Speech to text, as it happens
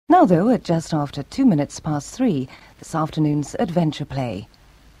Now, though, at just after 3:02, this afternoon's adventure play,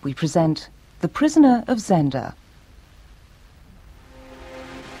 we present The Prisoner of Zenda.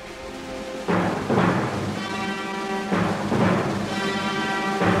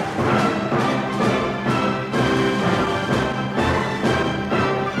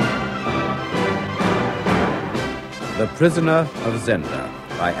 The Prisoner of Zenda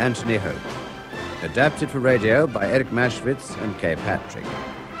by Anthony Hope. Adapted for radio by Eric Maschwitz and Kay Patrick.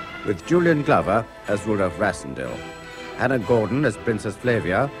 With Julian Glover as Rudolph Rassendyll, Hannah Gordon as Princess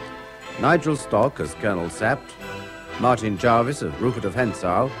Flavia, Nigel Stock as Colonel Sapt, Martin Jarvis as Rupert of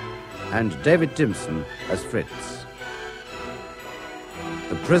Hentzau, and David Timpson as Fritz.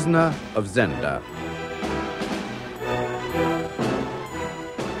 The Prisoner of Zenda.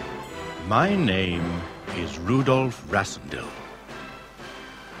 My name is Rudolph Rassendyll.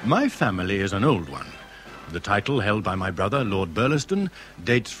 My family is an old one. The title held by my brother, Lord Burleston,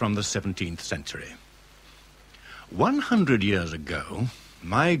 dates from the 17th century. 100 years ago,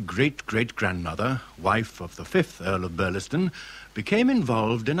 my great-great-grandmother, wife of the 5th Earl of Burleston, became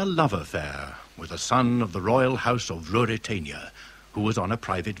involved in a love affair with a son of the royal house of Ruritania, who was on a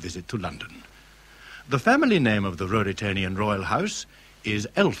private visit to London. The family name of the Ruritanian royal house is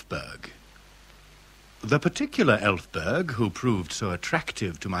Elfberg. The particular Elfberg, who proved so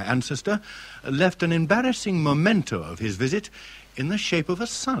attractive to my ancestor, left an embarrassing memento of his visit in the shape of a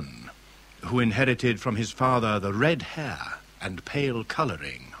son, who inherited from his father the red hair and pale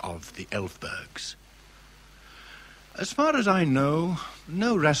colouring of the Elfbergs. As far as I know,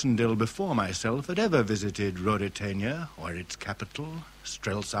 no Rassendyll before myself had ever visited Ruritania or its capital,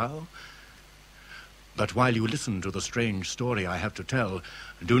 Strelsau. But while you listen to the strange story I have to tell,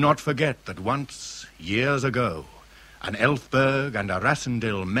 do not forget that once, years ago, an Elfberg and a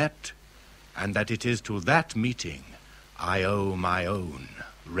Rassendyll met, and that it is to that meeting I owe my own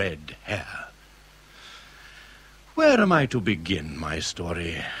red hair. Where am I to begin my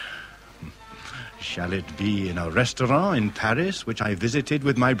story? Shall it be in a restaurant in Paris, which I visited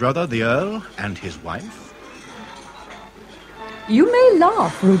with my brother, the Earl, and his wife? You may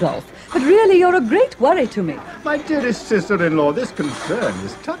laugh, Rudolph, but really you're a great worry to me. My dearest sister-in-law, this concern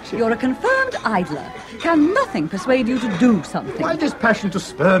is touching. You're a confirmed idler. Can nothing persuade you to do something? Why this passion to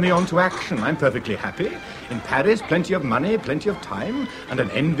spur me on to action? I'm perfectly happy. In Paris, plenty of money, plenty of time, and an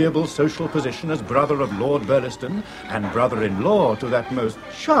enviable social position as brother of Lord Burleston and brother-in-law to that most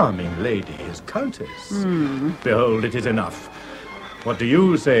charming lady, his countess. Behold, it is enough. What do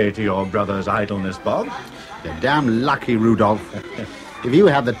you say to your brother's idleness, Bob? You're damn lucky, Rudolph. If you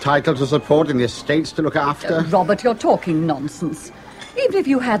have the title to support and the estates to look after... Robert, you're talking nonsense. Even if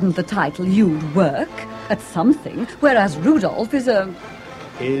you hadn't the title, you'd work at something, whereas Rudolph is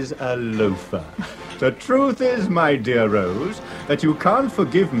a loafer. The truth is, my dear Rose, that you can't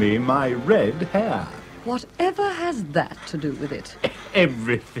forgive me my red hair. Whatever has that to do with it?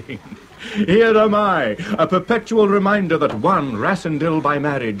 Everything. Here am I, a perpetual reminder that one Rassendyll by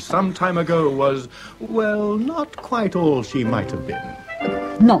marriage some time ago was, well, not quite all she might have been.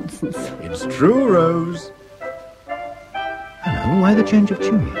 Nonsense. It's true, Rose. Hello, why the change of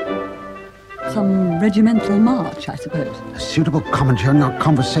tune? Some regimental march, I suppose. A suitable commentary on your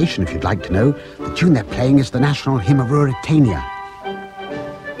conversation, if you'd like to know. The tune they're playing is the national hymn of Ruritania.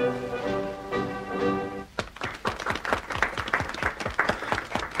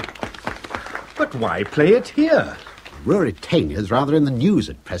 But why play it here? Ruritania's rather in the news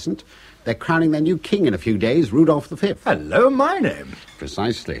at present. They're crowning their new king in a few days, Rudolph V. Hello, my name.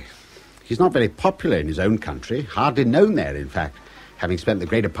 Precisely. He's not very popular in his own country, hardly known there, in fact, having spent the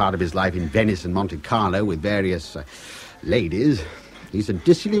greater part of his life in Venice and Monte Carlo with various ladies. He's a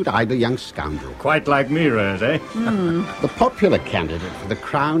dissolute, idle young scoundrel. Quite like me, Rose, eh? The popular candidate for the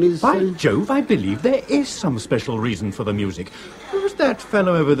crown is... By Jove, I believe there is some special reason for the music. Who's that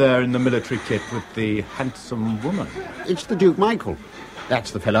fellow over there in the military kit with the handsome woman? It's the Duke Michael.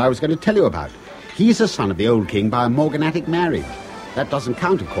 That's the fellow I was going to tell you about. He's a son of the old king by a morganatic marriage. That doesn't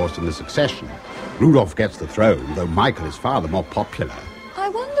count, of course, in the succession. Rudolph gets the throne, though Michael is far the more popular. I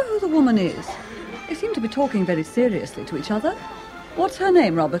wonder who the woman is. They seem to be talking very seriously to each other. What's her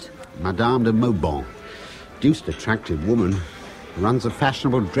name, Robert? Madame de Maubon. Deuced attractive woman. Runs a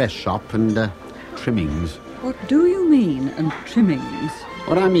fashionable dress shop and trimmings. What do you mean, and trimmings?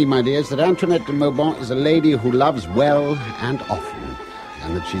 What I mean, my dear, is that Antoinette de Maubon is a lady who loves well and often,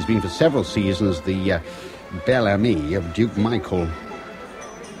 and that she's been for several seasons the belle amie of Duke Michael.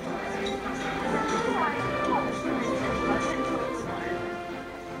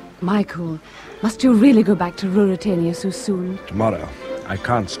 Michael, must you really go back to Ruritania so soon? Tomorrow. I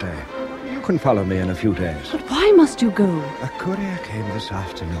can't stay. You You can follow me in a few days. But why must you go? A courier came this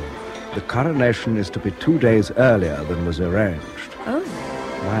afternoon. The coronation is to be 2 days earlier than was arranged. Oh.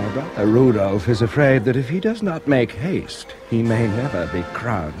 My brother Rudolph is afraid that if he does not make haste, he may never be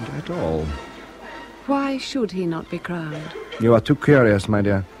crowned at all. Why should he not be crowned? You are too curious, my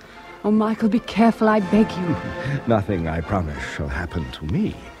dear. Oh, Michael, be careful, I beg you. Nothing, I promise, shall happen to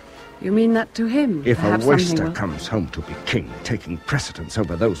me. You mean that to him? If Perhaps a waster something will... comes home to be king, taking precedence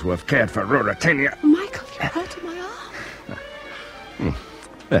over those who have cared for Ruritania... Oh, Michael, you hurt my arm.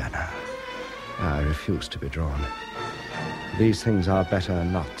 There now. I refuse to be drawn. These things are better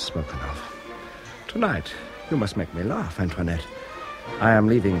not spoken of. Tonight, you must make me laugh, Antoinette. I am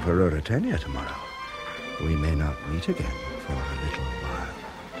leaving for Ruritania tomorrow. We may not meet again for a little while.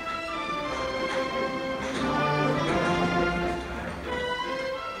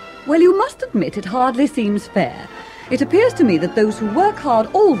 Well, you must admit it hardly seems fair. It appears to me that those who work hard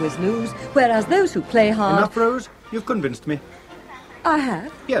always lose, whereas those who play hard... Enough, Rose. You've convinced me. I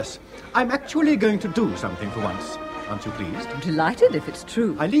have. Yes, I'm actually going to do something for once. Aren't you pleased? I'm delighted if it's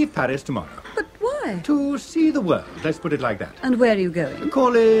true. I leave Paris tomorrow. But why? To see the world, let's put it like that. And where are you going?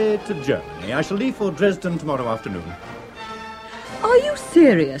 Call it Germany. I shall leave for Dresden tomorrow afternoon. Are you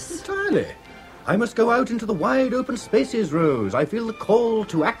serious? Entirely. I must go out into the wide open spaces, Rose. I feel the call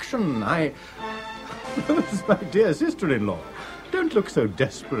to action. Rose, my dear sister-in-law, don't look so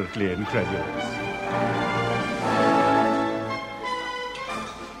desperately incredulous.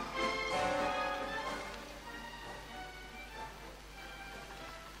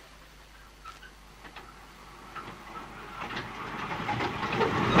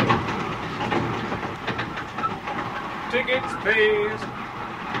 Tickets, please.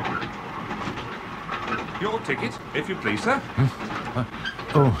 Your ticket, if you please, sir.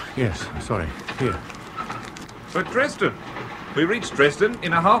 Oh, yes, sorry. Here. For Dresden. We reach Dresden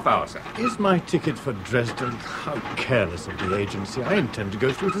in a half hour, sir. Is my ticket for Dresden? How careless of the agency. I intend to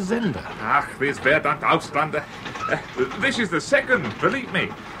go through to Zenda. Ach, this verdammt Auslander. This is the second, believe me.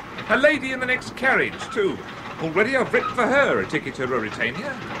 A lady in the next carriage, too. Already I've written for her a ticket to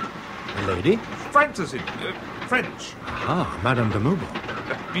Ruritania. A lady? Francesin, French. Ah, Madame de Mauban.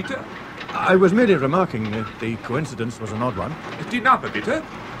 Bitte? I was merely remarking that the coincidence was an odd one. Die Name, bitte.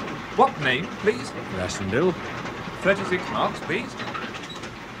 What name, please? Rassendil. 36 marks, please.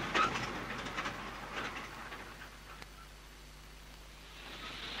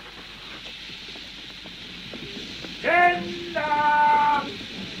 Zenda!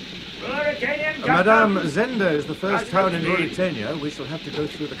 Ruritanian Madame, Zenda is the first town in Ruritania. We shall have to go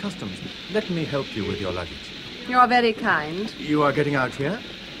through the customs. Let me help you with your luggage. You are very kind. You are getting out here?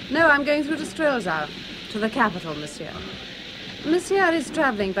 No, I'm going through to Strelzau, to the capital, monsieur. Monsieur is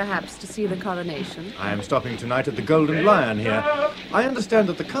travelling, perhaps, to see the coronation. I am stopping tonight at the Golden Lion here. I understand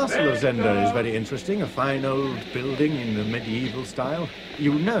that the castle of Zenda is very interesting, a fine old building in the medieval style.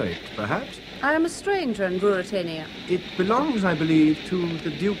 You know it, perhaps? I am a stranger in Ruritania. It belongs, I believe, to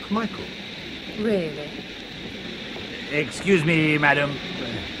the Duke Michael. Really? Excuse me, madam.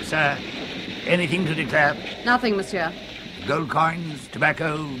 Sir, anything to declare? Nothing, monsieur. Gold coins,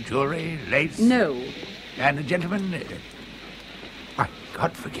 tobacco, jewellery, lace? No. And a gentleman? Why,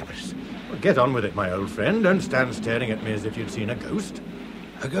 God forgive us. Well, get on with it, my old friend. Don't stand staring at me as if you'd seen a ghost.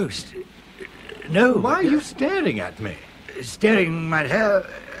 A ghost? No. Why are you staring at me? Staring, my dear.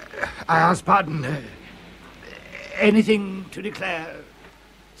 I ask pardon. Anything to declare,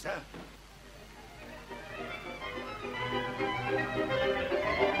 sir?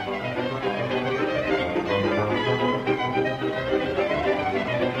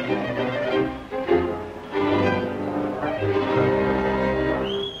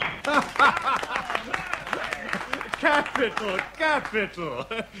 Capital, capital.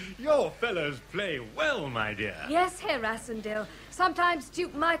 Your fellows play well, my dear. Yes, Herr Rassendil. Sometimes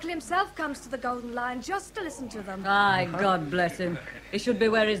Duke Michael himself comes to the Golden Lion just to listen to them. Aye, God bless him. He should be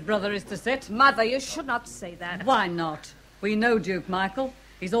where his brother is to sit. Mother, you should not say that. Why not? We know Duke Michael.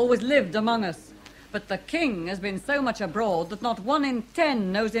 He's always lived among us. But the king has been so much abroad that not 1 in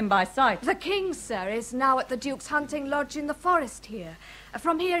 10 knows him by sight. The king, sir, is now at the Duke's hunting lodge in the forest here.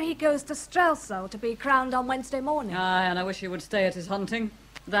 From here he goes to Strelzau to be crowned on Wednesday morning. Aye, and I wish he would stay at his hunting.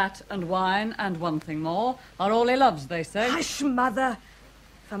 That and wine and one thing more are all he loves, they say. Hush, Mother.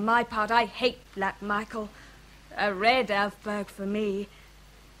 For my part, I hate Black Michael. A red Elfberg for me.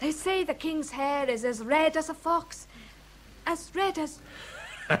 They say the king's hair is as red as a fox. As red as...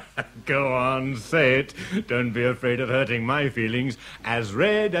 Go on, say it. Don't be afraid of hurting my feelings. As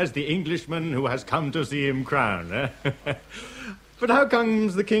red as the Englishman who has come to see him crowned. But how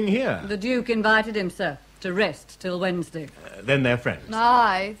comes the king here? The Duke invited him, sir. To rest till Wednesday. Then they're friends.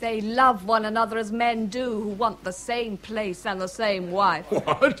 Aye, they love one another as men do who want the same place and the same wife.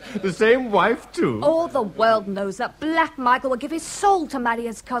 What? The same wife, too? All the world knows that Black Michael would give his soul to marry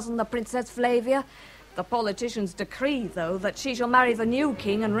his cousin, the Princess Flavia. The politicians decree, though, that she shall marry the new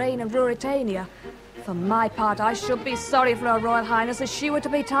king and reign in Ruritania. For my part, I should be sorry for her Royal Highness if she were to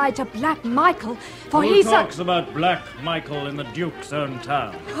be tied to Black Michael, for Who he's talks about Black Michael in the Duke's own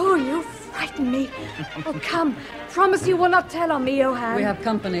town? Oh, you frighten me. Oh, come. Promise you will not tell on me, Johan. We have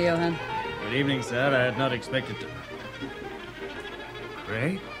company, Johan. Good evening, sir. I had not expected to...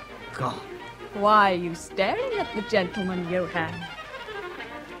 Great God. Why are you staring at the gentleman, Johan?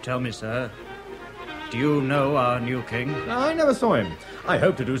 Tell me, sir, do you know our new king? I never saw him. I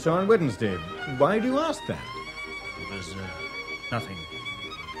hope to do so on Wednesday. Why do you ask that? It was, nothing.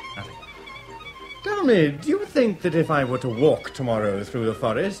 Nothing. Tell me, do you think that if I were to walk tomorrow through the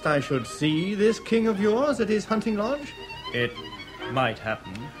forest, I should see this king of yours at his hunting lodge? It might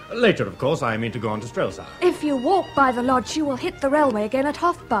happen. Later, of course, I mean to go on to Strelsau. If you walk by the lodge, you will hit the railway again at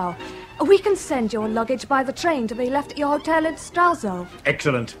Hofbau. We can send your luggage by the train to be left at your hotel in Stralsau.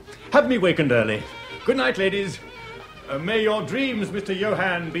 Excellent. Have me wakened early. Good night, ladies. May your dreams, Mr.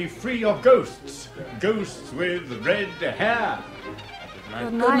 Johan, be free of ghosts. Ghosts with red hair.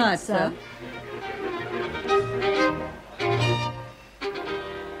 Good night, sir.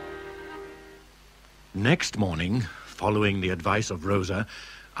 Next morning, following the advice of Rosa,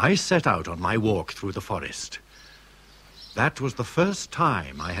 I set out on my walk through the forest. That was the first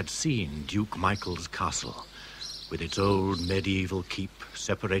time I had seen Duke Michael's castle, with its old medieval keep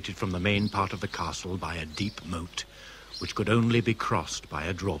separated from the main part of the castle by a deep moat, which could only be crossed by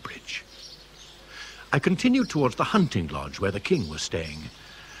a drawbridge. I continued towards the hunting lodge where the king was staying.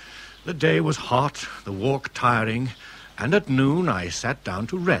 The day was hot, the walk tiring, and at noon I sat down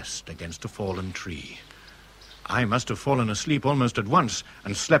to rest against a fallen tree. I must have fallen asleep almost at once,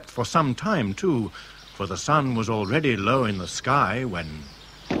 and slept for some time, too, for the sun was already low in the sky when...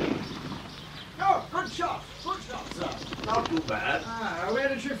 Oh, good shot, sir. Not too bad. Where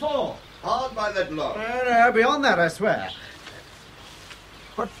did she fall? Hard by that log. Beyond that, I swear.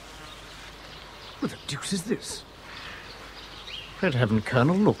 What the deuce is this? Great heaven,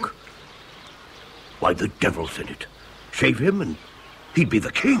 Colonel, look. Why, the devil sent it. Shave him and he'd be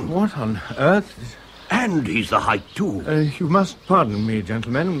the king. What on earth? And he's the height, too. You must pardon me,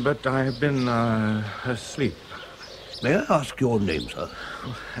 gentlemen, but I have been, asleep. May I ask your name, sir?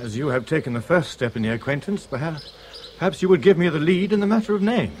 As you have taken the first step in the acquaintance, perhaps you would give me the lead in the matter of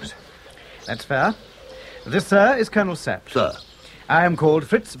names. That's fair. This, sir, is Colonel Sepp. Sir. I am called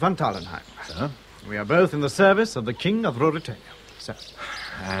Fritz von Thalenheim. Sir. We are both in the service of the King of Ruritania. Sir.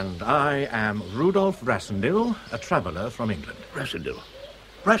 And I am Rudolf Rassendyll, a traveller from England. Rassendyll.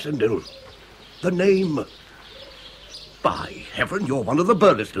 The name... By heaven, you're one of the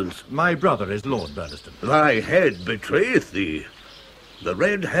Burlestons. My brother is Lord Burleston. Thy head betrayeth thee. The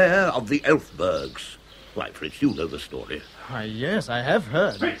red hair of the Elfbergs. Why, Fritz, you know the story. Why, yes, I have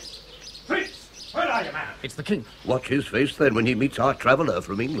heard. Fritz! Where are you, man? It's the king. Watch his face, then, when he meets our traveller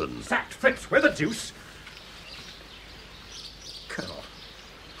from England. Sacked, Fritz, where the deuce? Colonel.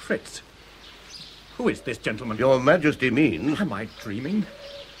 Fritz. Who is this gentleman? Your Majesty means... Am I dreaming?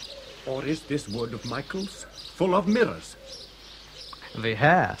 Or is this wood of Michael's full of mirrors? The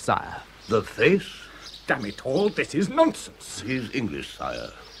hair, sire. The face? Damn it all, this is nonsense. He's English, sire.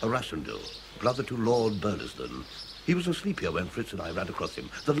 A Rassendyll, brother to Lord Burleston. He was asleep here when Fritz and I ran across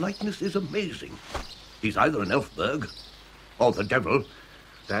him. The likeness is amazing. He's either an Elfberg or the devil.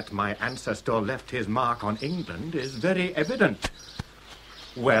 That my ancestor left his mark on England is very evident.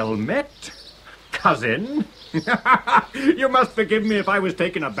 Well met, cousin. You must forgive me if I was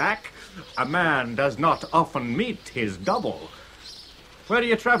taken aback. A man does not often meet his double. Where are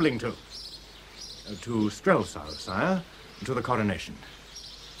you travelling to? To Strelsau, sire. To the coronation.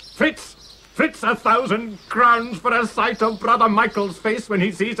 Fritz! Fritz, 1,000 crowns for a sight of Brother Michael's face when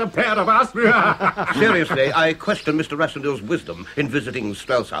he sees a pair of us. Seriously, I question Mr. Rassendyll's wisdom in visiting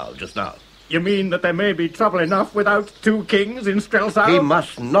Strelsau just now. You mean that there may be trouble enough without two kings in Strelsau? He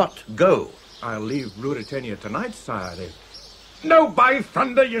must not go. I'll leave Ruritania tonight, sire. No, by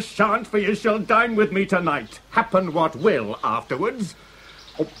thunder, you shan't, for you shall dine with me tonight, happen what will afterwards.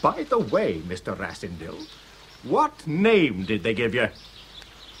 Oh, by the way, Mr. Rassendyll, what name did they give you?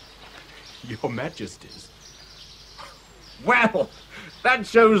 Your Majesty's. Well, that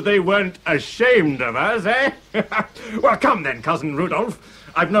shows they weren't ashamed of us, eh? Well, come then, Cousin Rudolph.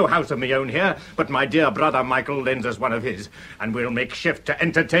 I've no house of my own here, but my dear brother Michael lends us one of his, and we'll make shift to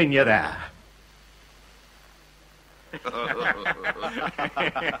entertain you there.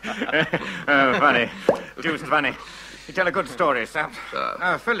 Funny. Deuced funny. You tell a good story, sir.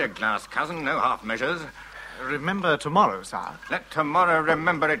 Fill your glass, cousin. No half measures. Remember tomorrow, sir. Let tomorrow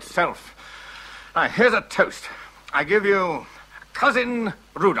remember itself. Here's a toast. I give you Cousin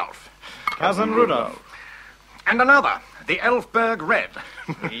Rudolph. Cousin Rudolph. And another, the Elfberg Red.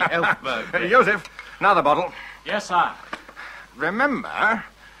 The Elfberg Red. Joseph, another bottle. Yes, sir. Remember,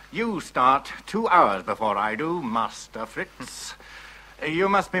 you start 2 hours before I do, Master Fritz. You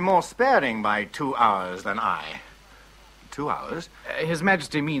must be more sparing by 2 hours than I. 2 hours? His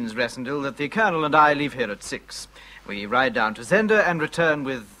Majesty means, Rassendyll, that the Colonel and I leave here at 6. We ride down to Zenda and return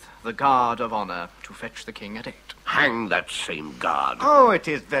with the Guard of Honor to fetch the King at 8. Hang that same guard. Oh, it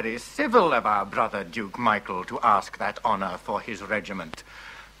is very civil of our brother Duke Michael to ask that honor for his regiment.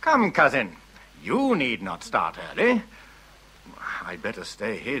 Come, cousin, you need not start early. I'd better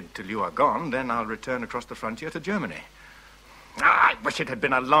stay hid till you are gone, then I'll return across the frontier to Germany. I wish it had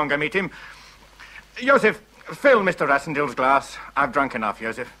been a longer meeting. Joseph, fill Mr. Rassendill's glass. I've drunk enough,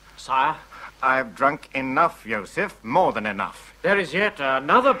 Joseph. Sire? I've drunk enough, Joseph. More than enough. There is yet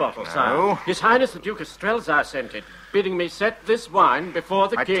another bottle, sire. His Highness the Duke of Strelzar sent it, bidding me set this wine before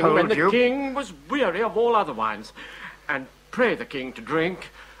the king when the king was weary of all other wines, and pray the king to drink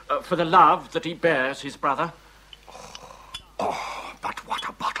for the love that he bears his brother. Oh, but what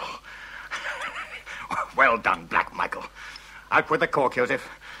a bottle. Well done, Black Michael. Out with the cork, Joseph.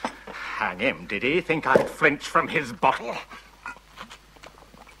 Hang him, did he think I'd flinch from his bottle?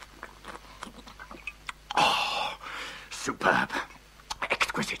 Oh, superb.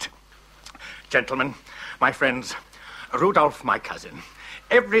 Exquisite. Gentlemen, my friends, Rudolph, my cousin,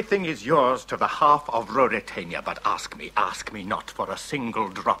 everything is yours to the half of Ruritania, but ask me not for a single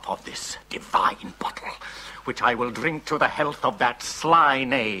drop of this divine bottle, which I will drink to the health of that sly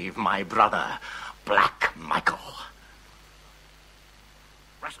knave, my brother, Black Michael.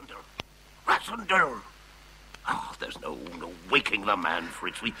 Rassendyll! Oh, there's no waking the man,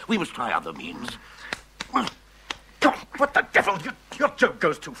 Fritz. We must try other means. Come, what the devil? Your joke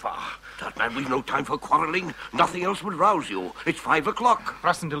goes too far. That man, we've no time for quarrelling. Nothing else would rouse you. It's 5 o'clock.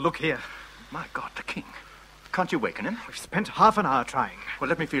 Rassendyll, look here. My God, the king. Can't you waken him? We've spent half an hour trying. Well,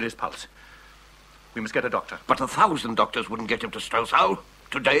 let me feel his pulse. We must get a doctor. But 1,000 doctors wouldn't get him to Strelzau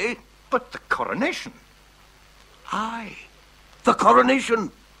today. But the coronation. Aye. The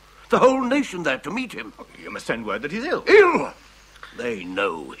coronation. The whole nation there to meet him. Oh, you must send word that he's ill. Ill? They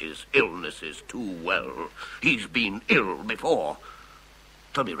know his illness is too well. He's been ill before.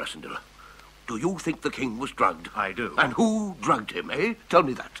 Tell me, Rassendyll, do you think the king was drugged? I do. And who drugged him, eh? Tell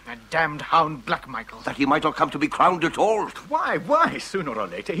me that. That damned hound Black Michael. That he might not come to be crowned at all. Why? Sooner or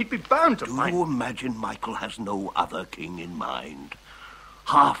later, he'd be bound to find... Do you imagine Michael has no other king in mind?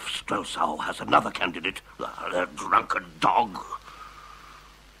 Half Strelzau has another candidate, a drunken dog.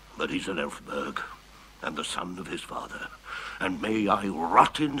 But he's an Elfberg, and the son of his father. And may I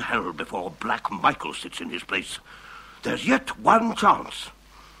rot in hell before Black Michael sits in his place. There's yet one chance.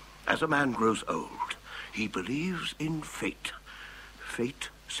 As a man grows old, he believes in fate. Fate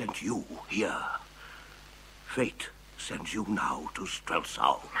sent you here. Fate sends you now to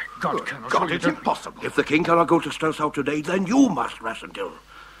Strelzau. My God, Colonel, it's impossible. If the king cannot go to Strelzau today, then you must, Rassendyll,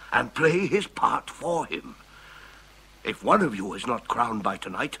 and play his part for him. If one of you is not crowned by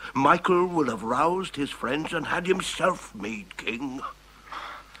tonight, Michael will have roused his friends and had himself made king.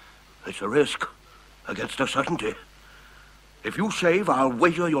 It's a risk against a certainty. If you save, I'll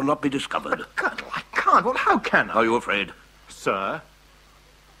wager you'll not be discovered. But, Colonel, I can't. Well, how can I? Are you afraid? Sir?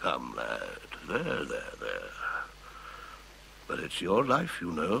 Come, lad. There. But it's your life,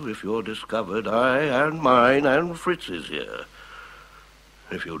 you know. If you're discovered, I and mine and Fritz's here.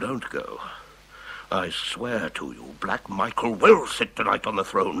 If you don't go, I swear to you, Black Michael will sit tonight on the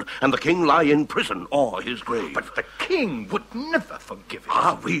throne, and the king lie in prison or his grave. But the king would never forgive it.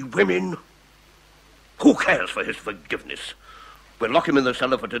 Are we women? Who cares for his forgiveness? We'll lock him in the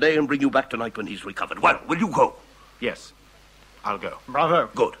cellar for today and bring you back tonight when he's recovered. Well, will you go? Yes, I'll go. Bravo.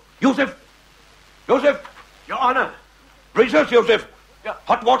 Good. Joseph! Joseph! Your Honor! Breezers, Joseph! Yeah.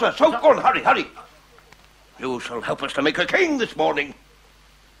 Hot water, soap, go on, hurry! You shall help us to make a king this morning.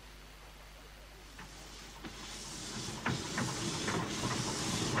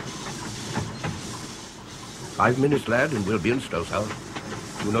 "5 minutes, lad, and we'll be in Strelzau.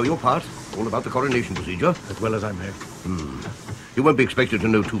 You know your part, all about the coronation procedure. As well as I may. You won't be expected to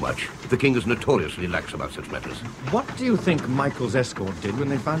know too much. The king is notoriously lax about such matters. What do you think Michael's escort did when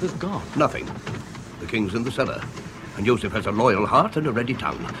they found us gone? Nothing. The king's in the cellar, and Joseph has a loyal heart and a ready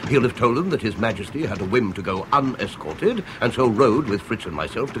tongue. He'll have told them that His Majesty had a whim to go unescorted, and so rode with Fritz and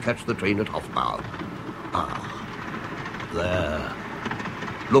myself to catch the train at Hofbau. There.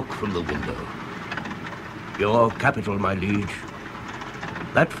 Look from the window. Your capital, my liege.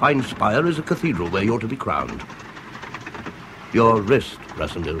 That fine spire is a cathedral where you're to be crowned. Your wrist,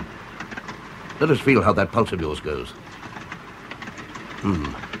 Rassendyll. Let us feel how that pulse of yours goes.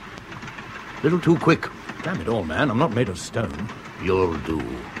 Little too quick. Damn it all, man. I'm not made of stone. You'll do.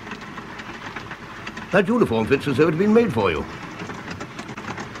 That uniform fits as though it had been made for you.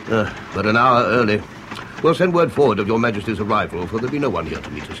 But an hour early. We'll send word forward of your Majesty's arrival, for there'll be no one here to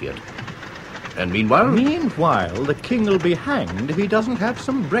meet us yet. And meanwhile... Meanwhile, the king will be hanged if he doesn't have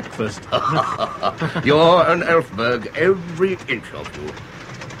some breakfast. You're an Elfberg, every inch of you.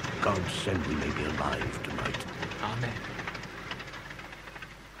 God send we may be alive tonight. Amen.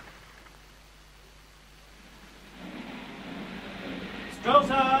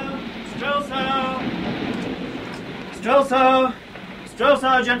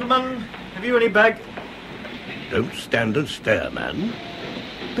 Strelsa, gentlemen. Have you any bag? Don't stand and stare, man.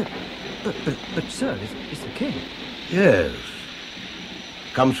 But sir, it's the king. Yes.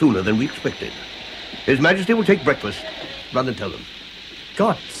 Come sooner than we expected. His Majesty will take breakfast. Run and tell them.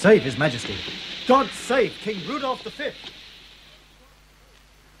 God save His Majesty. God save King Rudolph V.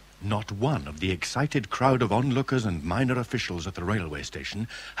 Not one of the excited crowd of onlookers and minor officials at the railway station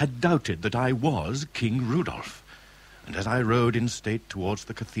had doubted that I was King Rudolph. And as I rode in state towards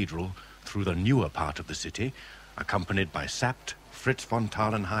the cathedral through the newer part of the city, accompanied by Sapt, Fritz von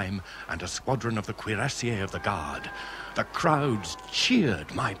Tarlenheim, and a squadron of the cuirassiers of the guard, the crowds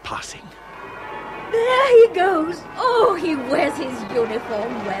cheered my passing. There he goes. Oh, he wears his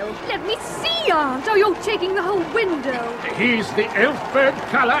uniform well. Let me see, Aunt. Oh, you're taking the whole window. He's the Elfberg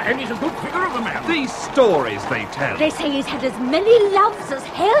colour, and he's a good figure of a man. These stories they tell. They say he's had as many loves as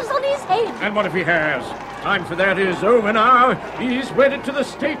hairs on his head. And what if he has? Time for that is over now. He's wedded to the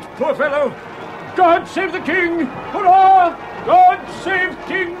state, poor fellow. God save the king! Hurrah! God save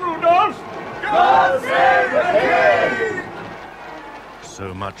King Rudolph! God save the king!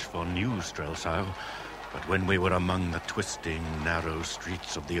 So much for New Strelsau, but when we were among the twisting, narrow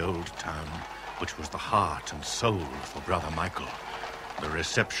streets of the old town, which was the heart and soul for Brother Michael, the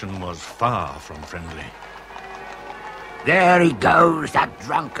reception was far from friendly. There he goes, that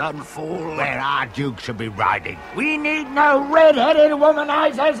drunken fool. Where our Duke should be riding. We need no red-headed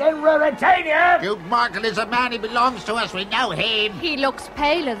womanizers in Ruritania. Duke Michael is a man. He belongs to us. We know him. He looks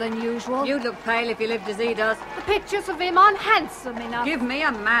paler than usual. You'd look pale if you lived as he does. The pictures of him aren't handsome enough. Give me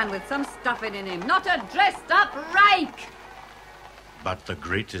a man with some stuffing in him, not a dressed-up rake. But the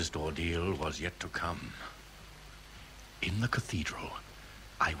greatest ordeal was yet to come. In the cathedral,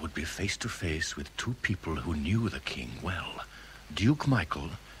 I would be face to face with two people who knew the king well, Duke Michael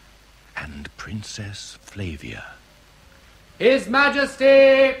and Princess Flavia. His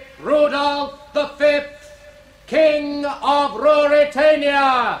Majesty Rudolph V, King of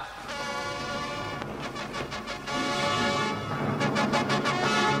Ruritania.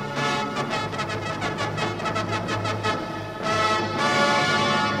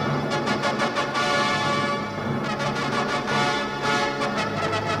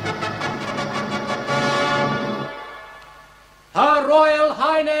 Her Royal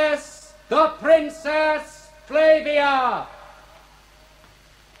Highness, the Princess Flavia.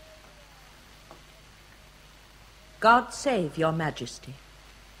 God save your Majesty.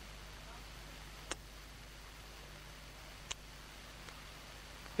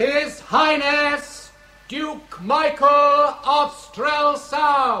 His Highness, Duke Michael of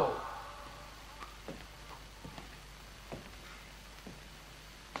Strelsau.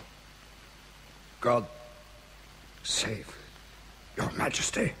 God save your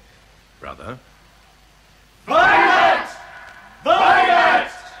Majesty. Brother? Violet!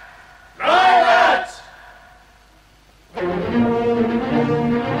 Violet! Violet!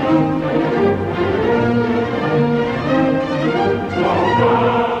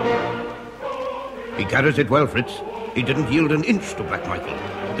 He carries it well, Fritz. He didn't yield an inch to Black Michael.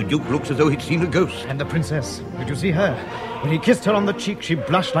 The Duke looks as though he'd seen a ghost. And the princess, did you see her? When he kissed her on the cheek, she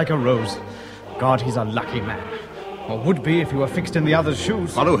blushed like a rose. God, he's a lucky man. Or would be if he were fixed in the other's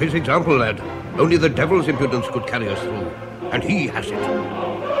shoes. Follow his example, lad. Only the devil's impudence could carry us through. And he has it.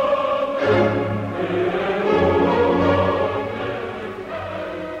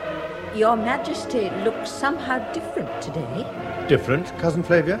 Your Majesty looks somehow different today. Different, Cousin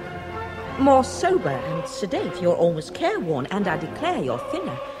Flavia? More sober and sedate. You're almost careworn, and I declare you're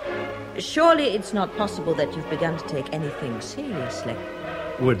thinner. Surely it's not possible that you've begun to take anything seriously.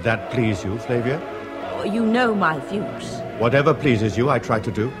 Would that please you, Flavia? You know my views. Whatever pleases you, I try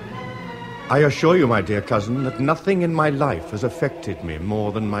to do. I assure you, my dear cousin, that nothing in my life has affected me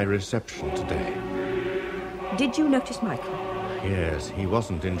more than my reception today. Did you notice Michael? Yes, he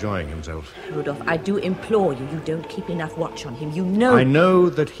wasn't enjoying himself. Rudolph, I do implore you, you don't keep enough watch on him. You know... I know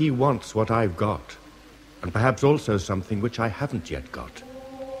that he wants what I've got, and perhaps also something which I haven't yet got,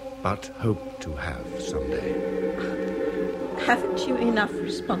 but hope to have someday. Haven't you enough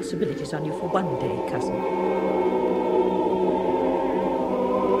responsibilities on you for one day, cousin?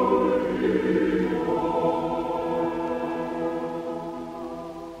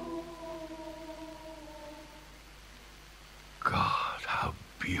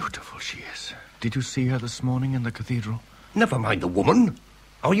 Did you see her this morning in the cathedral? Never mind the woman.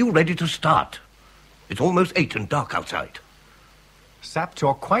 Are you ready to start? It's almost 8 and dark outside. Sapt,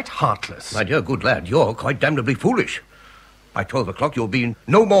 you're quite heartless. My dear good lad, you're quite damnably foolish. By 12 o'clock you'll be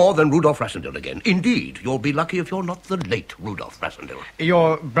no more than Rudolf Rassendyll again. Indeed, you'll be lucky if you're not the late Rudolf Rassendyll.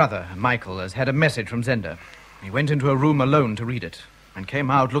 Your brother, Michael, has had a message from Zenda. He went into a room alone to read it, and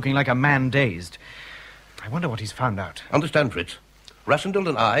came out looking like a man dazed. I wonder what he's found out. Understand, Fritz. Rassendyll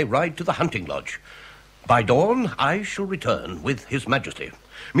and I ride to the hunting lodge. By dawn, I shall return with His Majesty.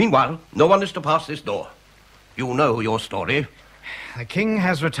 Meanwhile, no one is to pass this door. You know your story. The king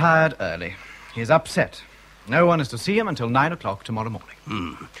has retired early. He is upset. No one is to see him until 9 o'clock tomorrow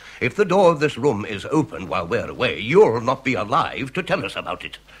morning. If the door of this room is open while we're away, you'll not be alive to tell us about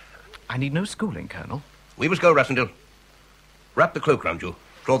it. I need no schooling, Colonel. We must go, Rassendyll. Wrap the cloak round you.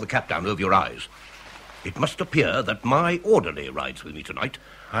 Draw the cap down over your eyes. It must appear that my orderly rides with me tonight.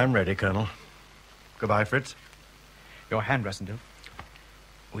 I'm ready, Colonel. Goodbye, Fritz. Your hand, Rassendyll.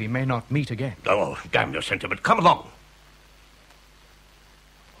 We may not meet again. Oh, damn your sentiment. Come along.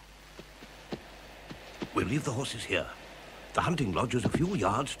 We'll leave the horses here. The hunting lodge is a few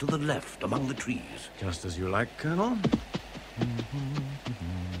yards to the left, among the trees. Just as you like, Colonel.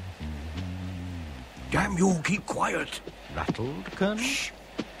 Damn you, keep quiet. Rattled, Colonel? Shh.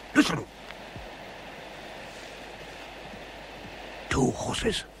 Listen. 2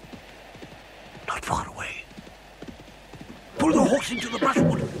 horses. Not far away. Pull the horse into the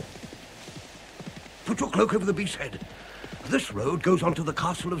brushwood. Put your cloak over the beast's head. This road goes on to the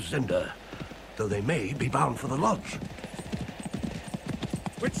castle of Zenda, though they may be bound for the lodge.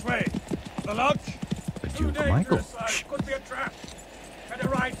 Which way? The lodge? The Duke Michael. It could be a trap. Better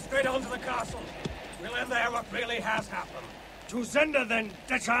ride straight on to the castle. We'll learn there what really has happened. To Zenda, then,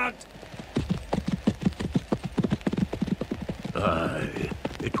 Deschard. Aye,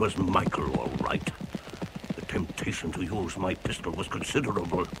 it was Michael, all right. The temptation to use my pistol was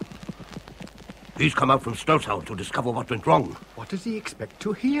considerable. He's come out from Strelsau to discover what went wrong. What does he expect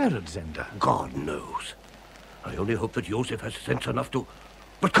to hear at Zenda? God knows. I only hope that Joseph has sense enough to...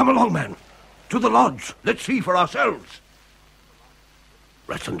 But come along, man. To the lodge. Let's see for ourselves.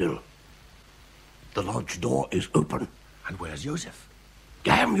 Rassendyll, the lodge door is open. And where's Joseph?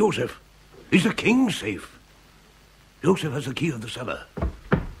 Damn Joseph. Is the king safe? Joseph has the key of the cellar.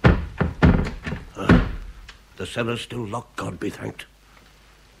 The cellar's still locked, God be thanked.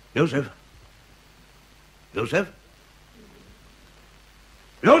 Joseph? Joseph?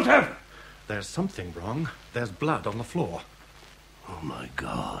 Joseph! There's something wrong. There's blood on the floor. Oh, my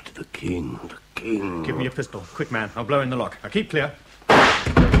God, the king, the king. Give me your pistol. Quick, man. I'll blow in the lock. Now, keep clear.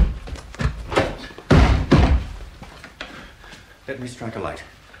 Let me strike a light.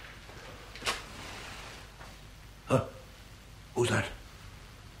 Who's that?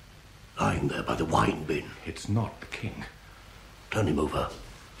 Lying there by the wine bin. It's not the king. Turn him over.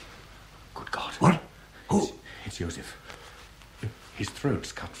 Good God. What? Who? It's Joseph. His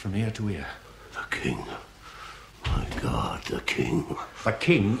throat's cut from ear to ear. The king. My God, the king. The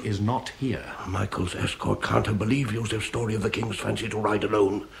king is not here. Michael's escort can't believe Joseph's story of the king's fancy to ride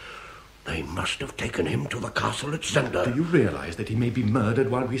alone. They must have taken him to the castle at Zenda. Do you realize that he may be murdered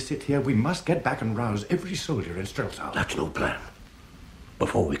while we sit here? We must get back and rouse every soldier in Strelsau. That's no plan.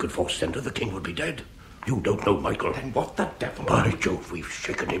 Before we could force Zenda, the king would be dead. You don't know Michael. Then what the devil? By Jove, we've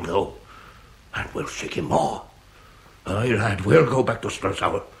shaken him, though. And we'll shake him more. Aye, lad, we'll go back to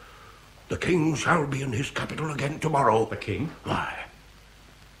Strelsau. The king shall be in his capital again tomorrow. The king? Aye.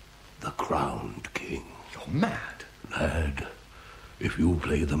 The crowned king. You're mad. Lad, if you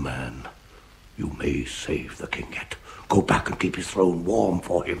play the man, you may save the king yet. Go back and keep his throne warm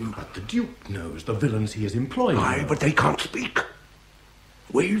for him. But the Duke knows the villains he is employing. Aye, but they can't speak.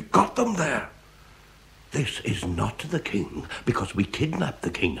 We've got them there. This is not the king, because we kidnapped the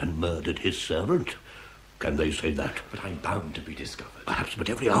king and murdered his servant. Can they say that? But I'm bound to be discovered. Perhaps, but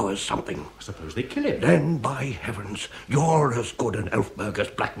every hour is something. Suppose they kill him. Then, by heavens, you're as good an Elfberg as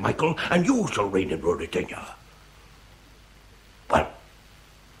Black Michael, and you shall reign in Ruritania. Well,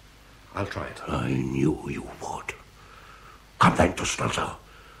 I'll try it. I knew you would. Come then to Strelsau.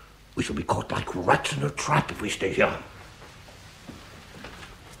 We shall be caught like rats in a trap if we stay here.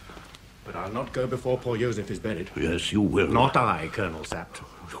 But I'll not go before poor Joseph is bedded. Yes, you will. Not I, Colonel Sapt.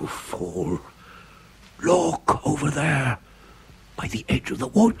 You fool. Look, over there. By the edge of the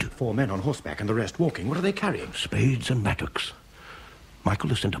wood. 4 men on horseback and the rest walking. What are they carrying? Spades and mattocks. Michael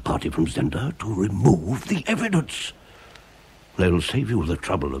has sent a party from Zenda to remove the evidence. They'll save you the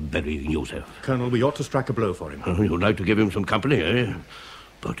trouble of burying Joseph. Colonel, we ought to strike a blow for him. You'd like to give him some company, eh?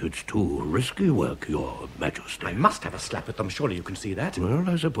 But it's too risky work, Your Majesty. I must have a slap at them. Surely you can see that. Well,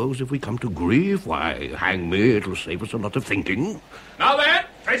 I suppose if we come to grief, why, hang me, it'll save us a lot of thinking. Now then,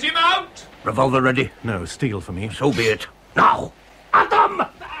 face him out! Revolver ready? No, steel for me. So be it. Now, at them!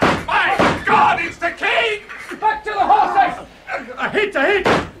 My God, it's the king! Back to the horses! A hit, a hit!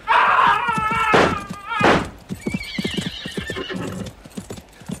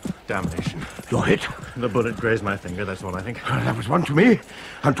 Damnation. You're hit. The bullet grazed my finger, that's all I think. That was 1 to me,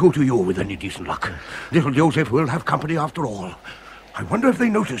 and 2 to you with any decent luck. Little Joseph will have company after all. I wonder if they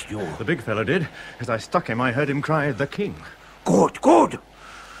noticed you. The big fellow did. As I stuck him, I heard him cry, "The king." Good, good.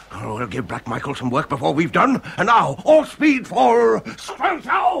 Oh, we'll give Black Michael some work before we've done. And now, all speed for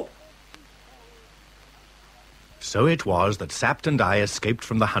Strelsau! So it was that Sapt and I escaped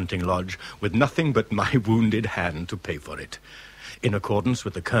from the hunting lodge with nothing but my wounded hand to pay for it. In accordance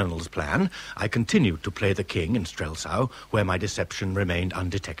with the colonel's plan, I continued to play the king in Strelsau, where my deception remained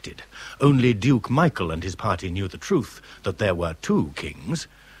undetected. Only Duke Michael and his party knew the truth, that there were 2 kings,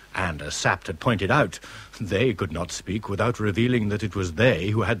 and as Sapt had pointed out, they could not speak without revealing that it was they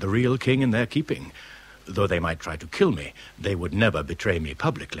who had the real king in their keeping. Though they might try to kill me, they would never betray me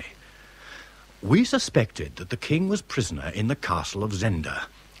publicly. We suspected that the king was prisoner in the castle of Zenda,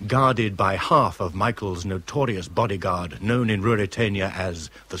 guarded by half of Michael's notorious bodyguard, known in Ruritania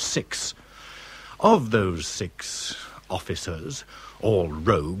as the Six. Of those 6 officers, all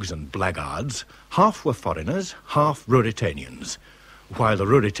rogues and blackguards, half were foreigners, half Ruritanians. While the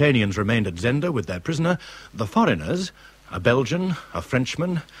Ruritanians remained at Zenda with their prisoner, the foreigners, a Belgian, a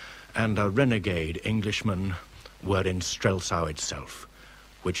Frenchman, and a renegade Englishman, were in Strelsau itself,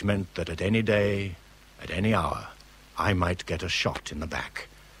 which meant that at any day, at any hour, I might get a shot in the back.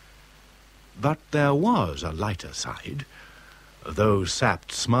 But there was a lighter side. Though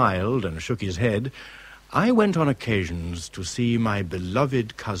Sapt smiled and shook his head, I went on occasions to see my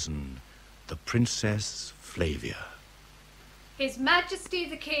beloved cousin, the Princess Flavia. His Majesty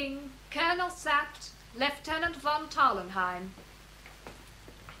the King, Colonel Sapt, Lieutenant von Tarlenheim.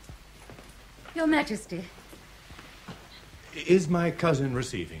 Your Majesty. Is my cousin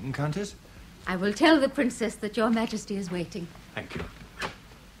receiving, Countess? I will tell the princess that your Majesty is waiting. Thank you.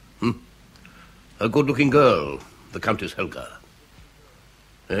 A good-looking girl, the Countess Helga.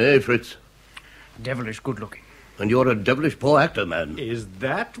 Hey, Fritz. Devilish good-looking. And you're a devilish poor actor, man. Is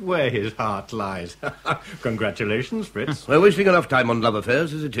that where his heart lies? Congratulations, Fritz. We're wasting enough time on love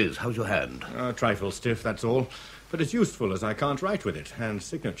affairs as it is. How's your hand? A trifle stiff, that's all. But it's useful as I can't write with it, and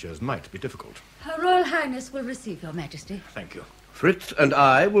signatures might be difficult. Her Royal Highness will receive your Majesty. Thank you. Fritz and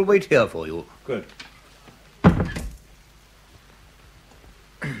I will wait here for you. Good.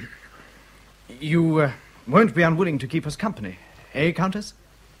 You won't be unwilling to keep us company, eh, Countess?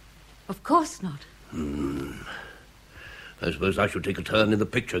 Of course not. I suppose I should take a turn in the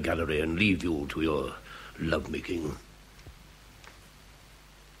picture gallery and leave you to your love-making.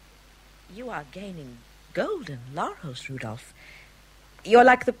 You are gaining golden laurels, Rudolph. You're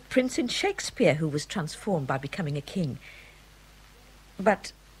like the prince in Shakespeare who was transformed by becoming a king.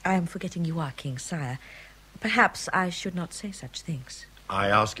 But I am forgetting you are king, sire. Perhaps I should not say such things. I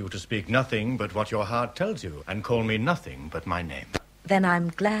ask you to speak nothing but what your heart tells you, and call me nothing but my name. Then I'm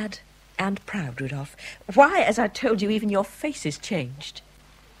glad and proud, Rudolph. Why, as I told you, even your face is changed.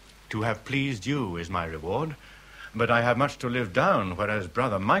 To have pleased you is my reward, but I have much to live down, whereas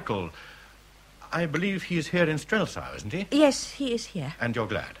Brother Michael... I believe he is here in Strelsau, isn't he? Yes, he is here. And you're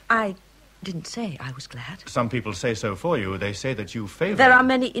glad? I didn't say I was glad. Some people say so for you. They say that you favor... There are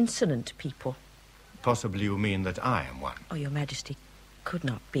many insolent people. Possibly you mean that I am one. Oh, your Majesty, could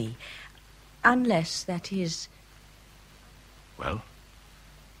not be. Unless, that is... Well,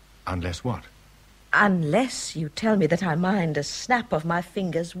 unless what? Unless you tell me that I mind a snap of my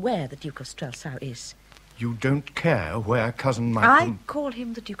fingers where the Duke of Strelsau is. You don't care where cousin Michael... I call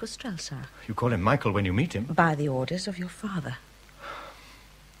him the Duke of Strelsau. You call him Michael when you meet him? By the orders of your father.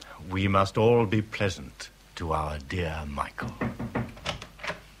 We must all be pleasant to our dear Michael.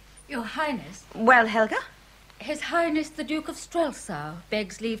 Your Highness. Well, Helga? His Highness the Duke of Strelsau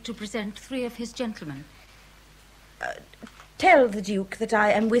begs leave to present 3 of his gentlemen. Tell the Duke that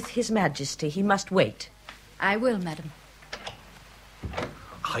I am with His Majesty. He must wait. I will, madam.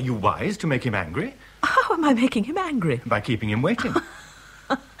 Are you wise to make him angry? How am I making him angry? By keeping him waiting.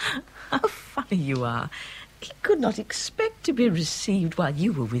 How funny you are. He could not expect to be received while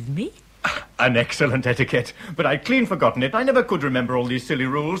you were with me. An excellent etiquette, but I'd clean forgotten it. I never could remember all these silly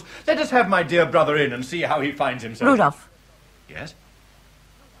rules. Let us have my dear brother in and see how he finds himself. Rudolph. Yes?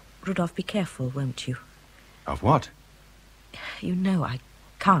 Rudolph, be careful, won't you? Of what? You know I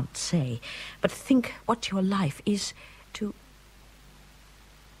can't say, but think what your life is to...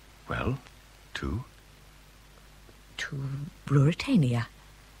 Well, to Ruritania.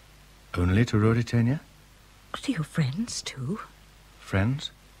 Only to Ruritania? To your friends, too.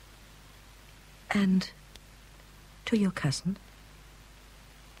 Friends? And to your cousin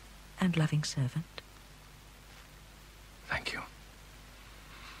and loving servant. Thank you.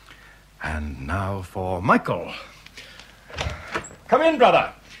 And now for Michael. Come in,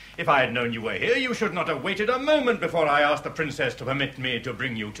 brother. If I had known you were here, you should not have waited a moment before I asked the princess to permit me to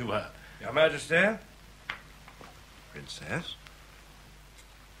bring you to her. Your Majesty? Princess?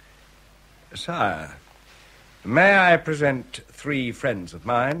 Sire, may I present 3 friends of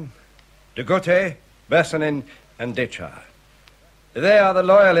mine, de Gauthier, Bersanin, and Deschar. They are the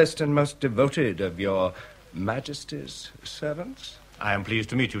loyalest and most devoted of your Majesty's servants. I am pleased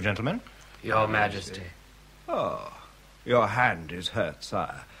to meet you, gentlemen. Your Majesty. Oh, your hand is hurt,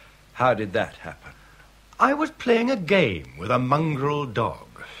 sire. How did that happen? I was playing a game with a mongrel dog.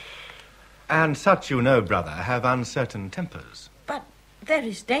 And such, you know, brother, have uncertain tempers. But there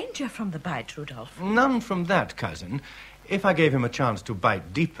is danger from the bite, Rudolph. None from that, cousin. If I gave him a chance to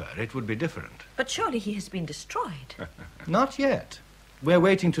bite deeper, it would be different. But surely he has been destroyed. Not yet. We're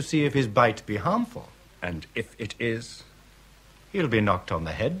waiting to see if his bite be harmful. And if it is? He'll be knocked on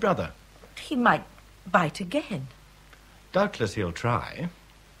the head, brother. He might bite again. Doubtless he'll try.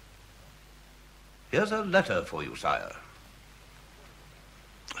 Here's a letter for you, sire.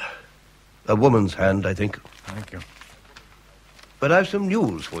 A woman's hand, I think. Thank you. But I've some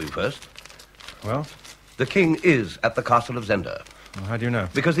news for you first. Well? The king is at the castle of Zenda. Well, how do you know?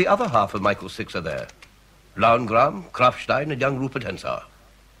 Because the other half of Michael's 6 are there. Lauengram, Krafstein, and young Rupert Hentzau.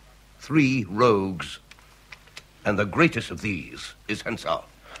 3 rogues. And the greatest of these is Hentzau.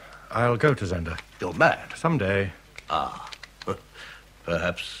 I'll go to Zenda. You're mad. Someday. Ah.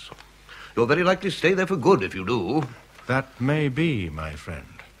 Perhaps. You'll very likely stay there for good if you do. That may be, my friend.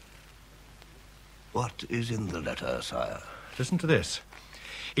 What is in the letter, sire? Listen to this.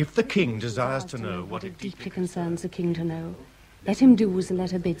 If the king desires to know what it deeply concerns the king to know, let him do as the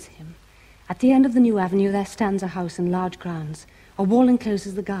letter bids him. At the end of the new avenue there stands a house in large grounds. A wall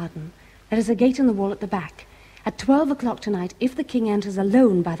encloses the garden. There is a gate in the wall at the back. At 12 o'clock tonight, if the king enters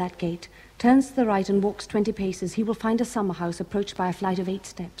alone by that gate, turns to the right and walks 20 paces, he will find a summer house approached by a flight of 8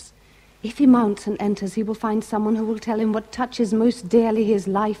 steps. If he mounts and enters, he will find someone who will tell him what touches most dearly his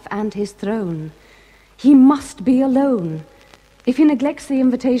life and his throne. He must be alone. If he neglects the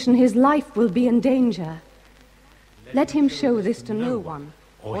invitation, his life will be in danger. Let him show this to no one,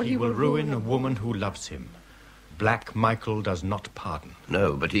 or he will ruin a woman who loves him. Black Michael does not pardon.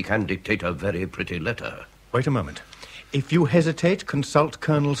 No, but he can dictate a very pretty letter. Wait a moment. If you hesitate, consult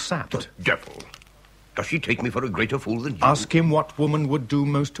Colonel Sapt. The devil! Does she take me for a greater fool than you? Ask him what woman would do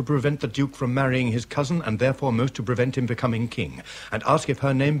most to prevent the Duke from marrying his cousin, and therefore most to prevent him becoming king. And ask if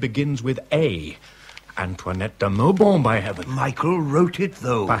her name begins with A. Antoinette de Maubon, by heaven. Michael wrote it,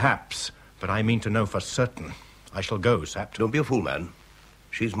 though. Perhaps, but I mean to know for certain. I shall go, Sapt. Don't be a fool, man.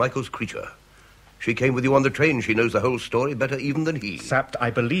 She's Michael's creature. She came with you on the train. She knows the whole story better even than he. Sapt, I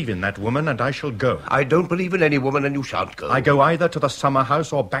believe in that woman, and I shall go. I don't believe in any woman, and you shan't go. I go either to the summer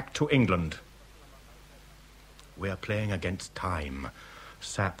house or back to England. We're playing against time.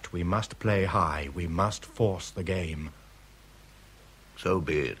 Sapt, we must play high. We must force the game. So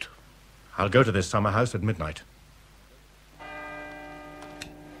be it. I'll go to this summer house at midnight.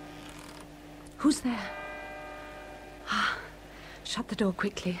 Who's there? Shut the door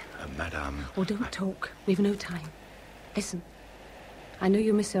quickly. Madame. Oh, don't talk. We've no time. Listen. I know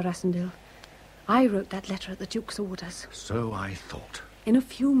you miss Sir Rassendyll. I wrote that letter at the Duke's orders. So I thought. In a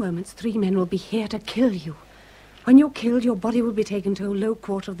few moments, 3 men will be here to kill you. When you're killed, your body will be taken to a low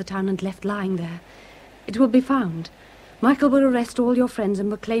quarter of the town and left lying there. It will be found. Michael will arrest all your friends and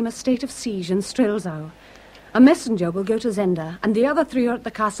proclaim a state of siege in Strelzau. A messenger will go to Zenda, and the other 3 at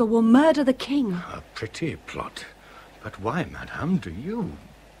the castle will murder the king. A pretty plot. But why, madame, do you?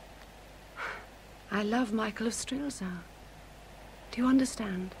 I love Michael of Strelzau. Do you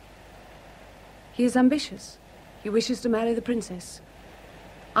understand? He is ambitious. He wishes to marry the princess.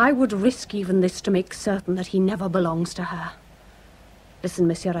 I would risk even this to make certain that he never belongs to her. Listen,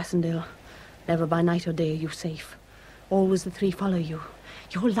 Monsieur Rassendyll. Never by night or day are you safe. Always the three follow you.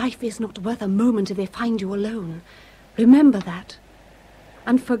 Your life is not worth a moment if they find you alone. Remember that.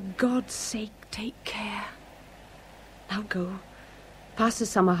 And for God's sake, take care. Now go. Past the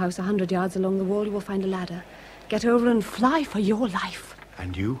summer house 100 yards along the wall, you will find a ladder. Get over and fly for your life.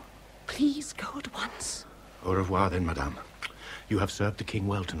 And you? Please go at once. Au revoir, then, madame. You have served the king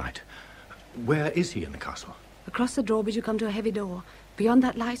well tonight. Where is he in the castle? Across the drawbridge, you come to a heavy door. Beyond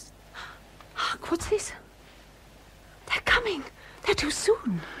that lies... Hark, what's this? They're coming. They're too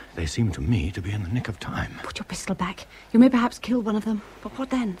soon. They seem to me to be in the nick of time. Put your pistol back. You may perhaps kill one of them. But what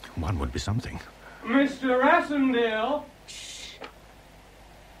then? One would be something. Mr. Rassendyll. Shh.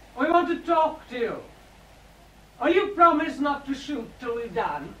 We want to talk to you. Are you promised not to shoot till we've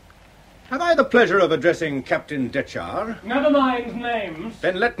done? Have I the pleasure of addressing Captain Detchar? Never mind names.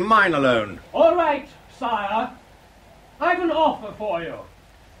 Then let mine alone. All right, sire. I've an offer for you.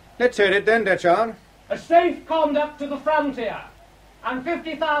 Let's hear it then, Detchar. A safe conduct to the frontier. And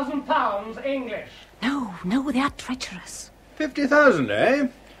 £50,000 English. No, they are treacherous. 50,000, eh?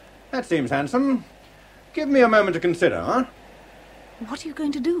 That seems handsome. Give me a moment to consider, huh? What are you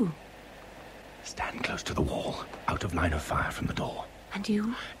going to do? Stand close to the wall, out of line of fire from the door. And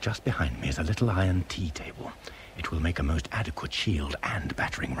you? Just behind me is a little iron tea table. It will make a most adequate shield and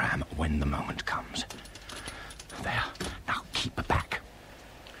battering ram when the moment comes. There. Now keep back.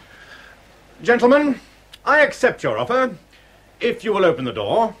 Gentlemen, I accept your offer. If you will open the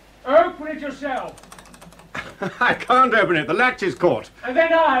door. Open it yourself. I can't open it. The latch is caught. And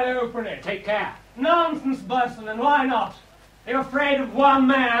then I'll open it. Take care. Nonsense, Burstleman. Why not? You're afraid of one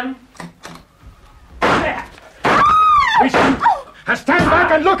man. There. We shall stand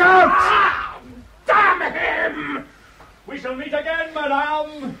back and look out! Damn him! We shall meet again,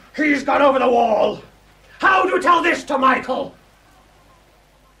 madame. He's gone over the wall. How do you tell this to Michael?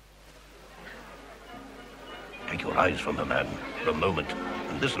 Take your eyes from the man for a moment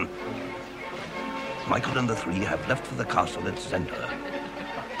and listen. Michael and the three have left for the castle at Zenda.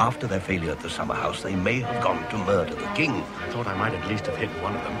 After their failure at the summer house, they may have gone to murder the king. I thought I might at least have hit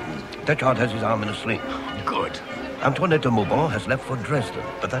one of them. Detchard has his arm in a sling. Good. Antoinette de Maubon has left for Dresden,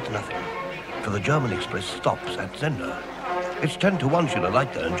 but that's nothing. For the German express stops at Zenda. It's 10 to 1 she'll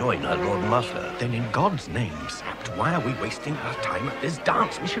alight there and join her lord and master. Then in God's name, Sapt, why are we wasting our time at this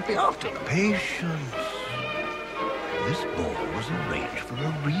dance? We should be after them. Patience. This ball was arranged for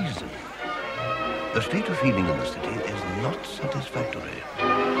a reason. The state of feeling in the city is not satisfactory.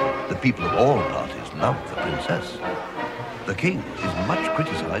 The people of all parties love the princess. The king is much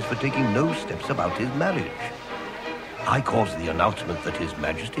criticized for taking no steps about his marriage. I cause the announcement that His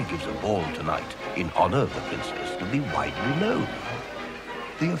Majesty gives a ball tonight in honor of the princess to be widely known.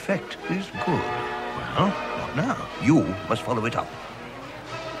 The effect is good. Well, what now? You must follow it up.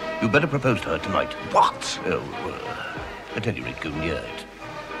 You better propose to her tonight. What? At any rate, go near it.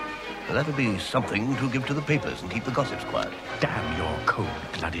 That'll be something to give to the papers and keep the gossips quiet. Damn your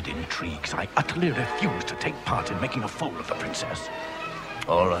cold-blooded intrigues. I utterly refuse to take part in making a fool of the princess.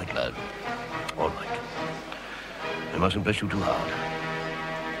 All right, lad. All right. I mustn't press you too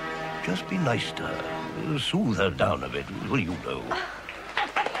hard. Just be nice to her. Soothe her down a bit. Well, you know.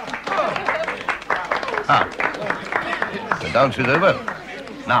 The dance is over.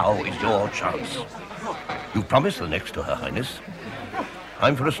 Now is your chance. You promised the next to Her Highness.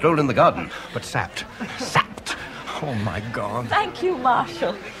 I'm for a stroll in the garden. But Sapt. Oh, my God. Thank you,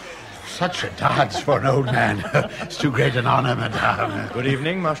 Marshal. Such a dance for an old man. It's too great an honor, madame. Good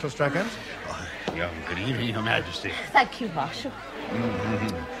evening, Marshal Strachan. Good evening, Your Majesty. Thank you, Marshal.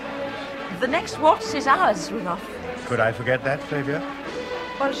 The next waltz is ours, Rudolph. Could I forget that, Flavia?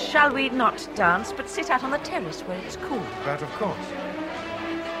 Well, shall we not dance, but sit out on the terrace where it's cool? That, of course.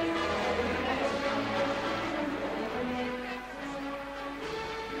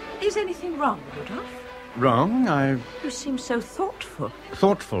 Is anything wrong, Rudolph? Wrong? You seem so thoughtful.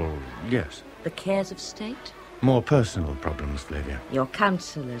 Thoughtful, yes. The cares of state? More personal problems, Flavia. Your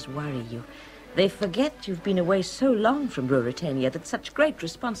counsellors worry you. They forget you've been away so long from Ruritania that such great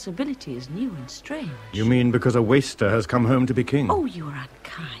responsibility is new and strange. You mean because a waster has come home to be king? Oh, you are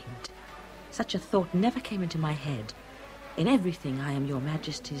unkind. Such a thought never came into my head. In everything, I am your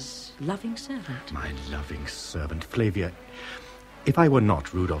Majesty's loving servant. My loving servant, Flavia. If I were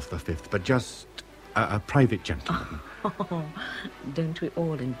not Rudolph V, but just a private gentleman. Oh, don't we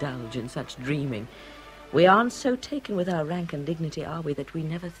all indulge in such dreaming? We aren't so taken with our rank and dignity, are we, that we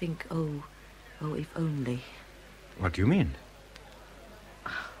never think, oh, if only. What do you mean?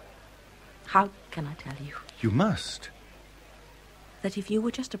 How can I tell you? You must. That if you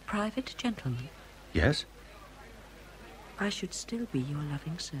were just a private gentleman... Yes? I should still be your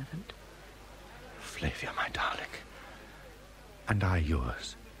loving servant. Flavia, my darling. and I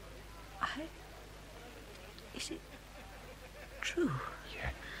yours. Is it true?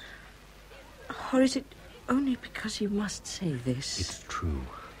 Yes. Or is it only because you must say this? It's true.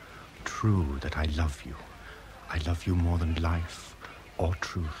 True that I love you. I love you more than life, or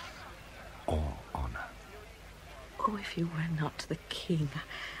truth, or honor. Oh, if you were not the king,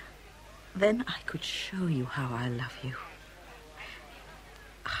 then I could show you how I love you.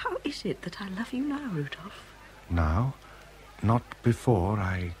 How is it that I love you now, Rudolph? Now? Not before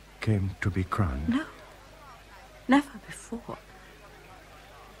I came to be crowned? No. Never before.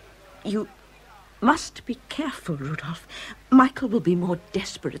 You must be careful, Rudolph. Michael will be more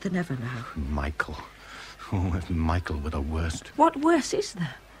desperate than ever now. Michael. Oh, if Michael were the worst. What worse is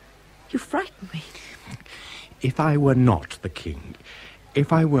there? You frighten me. If I were not the king,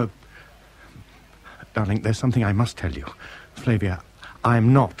 if I were... Darling, there's something I must tell you. Flavia, I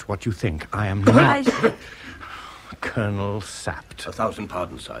am not what you think. I am not... Colonel Sapt. 1,000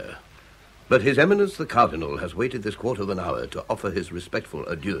 pardons, sire. But His Eminence the Cardinal has waited this quarter of an hour to offer his respectful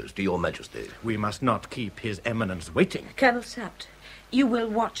adieus to your Majesty. We must not keep His Eminence waiting. Colonel Sapt, you will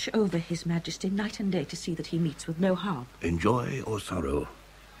watch over His Majesty night and day to see that he meets with no harm. In joy or sorrow,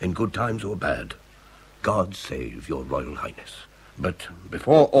 in good times or bad, God save your Royal Highness. But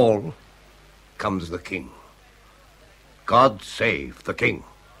before all comes the King. God save the King.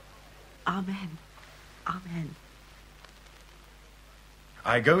 Amen. Amen.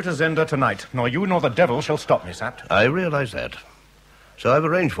 I go to Zenda tonight. Nor you nor the devil shall stop me, Sapt. I realize that. So I've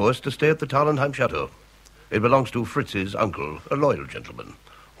arranged for us to stay at the Tarlenheim Chateau. It belongs to Fritz's uncle, a loyal gentleman,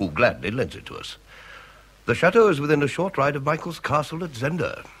 who gladly lends it to us. The chateau is within a short ride of Michael's castle at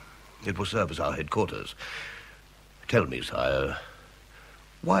Zenda. It will serve as our headquarters. Tell me, sire,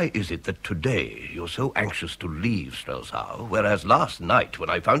 why is it that today you're so anxious to leave Strelsau, whereas last night, when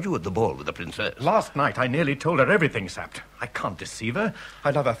I found you at the ball with the princess... Last night I nearly told her everything, Sapt. I can't deceive her.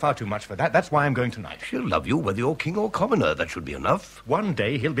 I love her far too much for that. That's why I'm going tonight. She'll love you whether you're king or commoner. That should be enough. One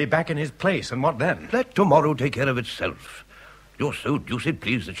day he'll be back in his place, and what then? Let tomorrow take care of itself. You're so deuced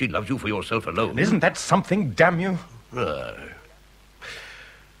pleased that she loves you for yourself alone. And isn't that something, damn you?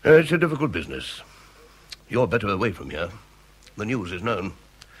 It's a difficult business. You're better away from here. The news is known.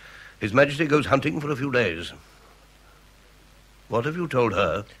 His Majesty goes hunting for a few days. What have you told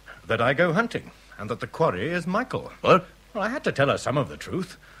her? That I go hunting, and that the quarry is Michael. What? Well, I had to tell her some of the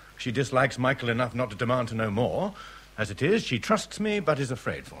truth. She dislikes Michael enough not to demand to know more. As it is, she trusts me, but is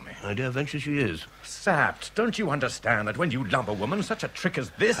afraid for me. I dare venture she is. Sapt, don't you understand that when you love a woman, such a trick as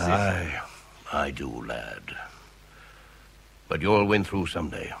this is... I do, lad. But you'll win through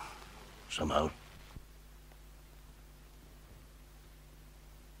someday. Somehow.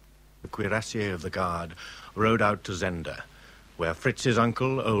 The cuirassier of the guard rode out to Zenda, where Fritz's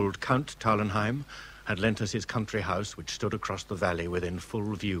uncle, old Count Tarlenheim, had lent us his country house, which stood across the valley within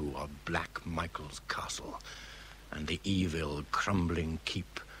full view of Black Michael's castle, and the evil, crumbling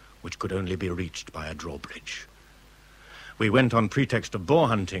keep, which could only be reached by a drawbridge. We went on pretext of boar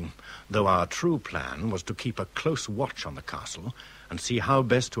hunting, though our true plan was to keep a close watch on the castle and see how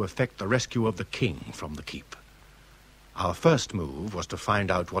best to effect the rescue of the king from the keep. Our first move was to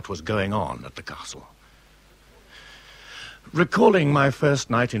find out what was going on at the castle. Recalling my first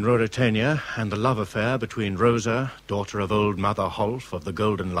night in Ruritania and the love affair between Rosa, daughter of old Mother Holf of the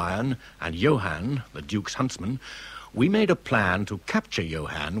Golden Lion, and Johann, the Duke's huntsman, we made a plan to capture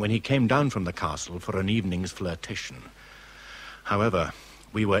Johann when he came down from the castle for an evening's flirtation. However,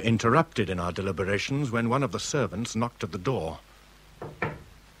 we were interrupted in our deliberations when one of the servants knocked at the door.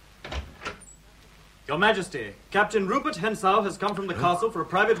 Your Majesty, Captain Rupert Hentzau has come from the castle for a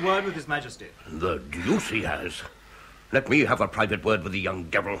private word with His Majesty. The deuce he has. Let me have a private word with the young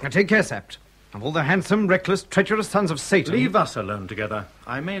devil. Now take care, Sapt. Of all the handsome, reckless, treacherous sons of Satan... Leave us alone together.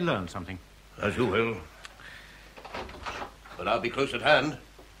 I may learn something. As you will. But I'll be close at hand.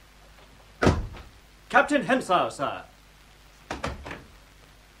 Captain Hentzau, sir.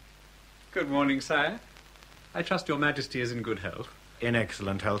 Good morning, sire. I trust your Majesty is in good health. In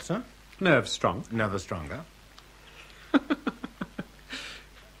excellent health, sir. Nerves strong. Never stronger.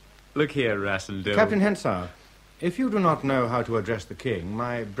 Look here, Rassendyll. Captain Hentzau, if you do not know how to address the king,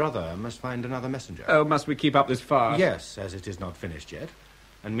 my brother must find another messenger. Oh, must we keep up this farce? Yes, as it is not finished yet.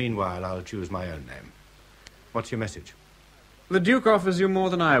 And meanwhile, I'll choose my own name. What's your message? The Duke offers you more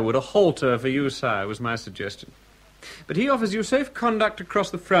than I would. A halter for you, sire, was my suggestion. But he offers you safe conduct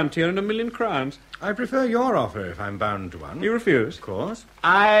across the frontier and 1,000,000 crowns. I prefer your offer if I'm bound to one. You refuse? Of course.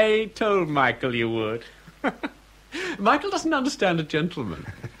 I told Michael you would. Michael doesn't understand a gentleman.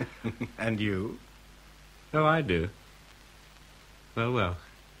 And you? Oh, I do. Well, well.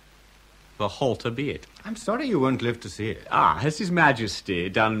 for halter be it. I'm sorry you won't live to see it. Ah, has His Majesty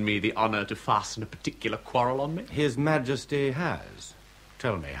done me the honour to fasten a particular quarrel on me? His Majesty has.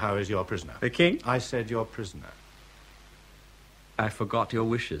 Tell me, how is your prisoner? The King? I said your prisoner. I forgot your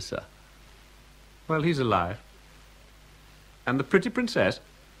wishes, sir. Well, he's alive. And the pretty princess?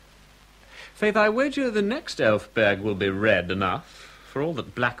 Faith, I wager the next Elfberg will be red enough, for all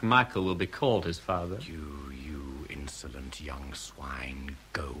that Black Michael will be called his father. You insolent young swine,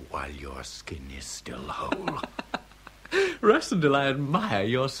 go while your skin is still whole. Rassendyll, I admire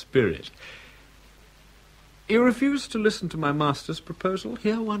your spirit. You refuse to listen to my master's proposal?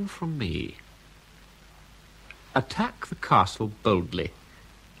 Hear one from me. Attack the castle boldly.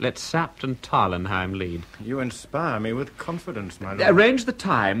 Let Sapt and Tarlenheim lead. You inspire me with confidence, my lord. Arrange the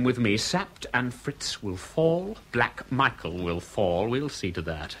time with me. Sapt and Fritz will fall. Black Michael will fall. We'll see to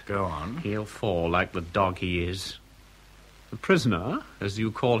that. Go on. He'll fall like the dog he is. The prisoner, as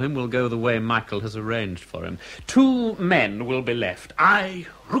you call him, will go the way Michael has arranged for him. 2 men will be left. I,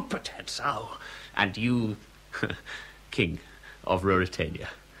 Rupert Hentzau, and you, King of Ruritania.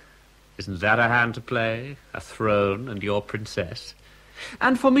 Isn't that a hand to play? A throne and your princess?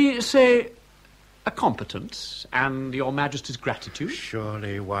 And for me, say, a competence and your Majesty's gratitude.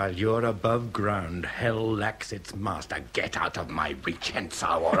 Surely, while you're above ground, hell lacks its master. Get out of my reach,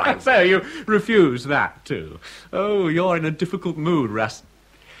 Hentzau, or I'll... So you refuse that, too? Oh, you're in a difficult mood,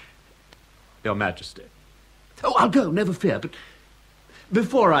 Your Majesty. Oh, I'll go, never fear, but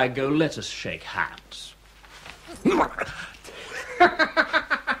before I go, let us shake hands.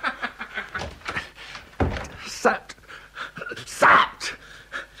 Sapt!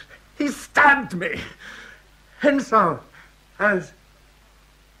 He stabbed me! Hentzau has...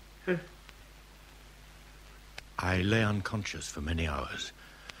 I lay unconscious for many hours.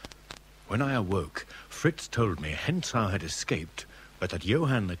 When I awoke, Fritz told me Hentzau had escaped, but that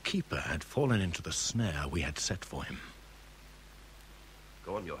Johann the Keeper had fallen into the snare we had set for him.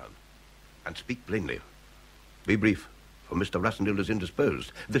 Go on, Johann, and speak plainly. Be brief, for Mr. Rassendyll is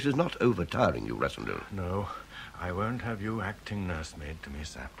indisposed. This is not overtiring you, Rassendyll. No, I won't have you acting nursemaid to me,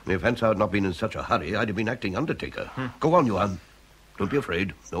 Sapt. If Hentzau had not been in such a hurry, I'd have been acting undertaker. Go on, Johann. Don't be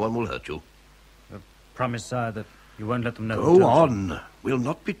afraid. No one will hurt you. Promise, sire, that you won't let them know. Go on. We'll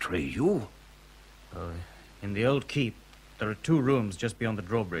not betray you. In the old keep, there are 2 rooms just beyond the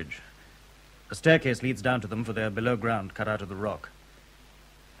drawbridge. A staircase leads down to them, for they are below ground, cut out of the rock.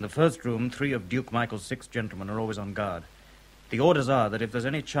 In the first room, 3 of Duke Michael's 6 gentlemen are always on guard. The orders are that if there's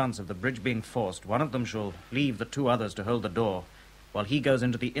any chance of the bridge being forced, one of them shall leave the 2 others to hold the door, while he goes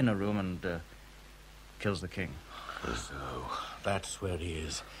into the inner room and kills the king. So, that's where he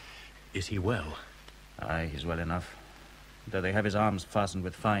is. Is he well? Aye, he's well enough. Though they have his arms fastened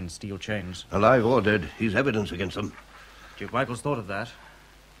with fine steel chains. Alive or dead, he's evidence against them. Duke Michael's thought of that.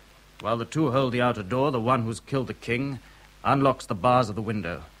 While the 2 hold the outer door, the one who's killed the king unlocks the bars of the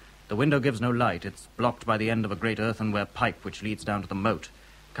window. The window gives no light. It's blocked by the end of a great earthenware pipe which leads down to the moat,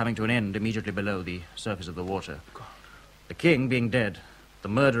 coming to an end immediately below the surface of the water. God. The king being dead, the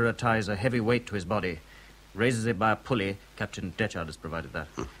murderer ties a heavy weight to his body, raises it by a pulley, Captain Detchard has provided that,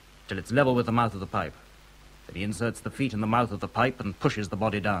 till it's level with the mouth of the pipe. Then he inserts the feet in the mouth of the pipe and pushes the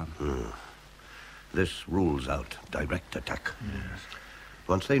body down. This rules out direct attack. Yes.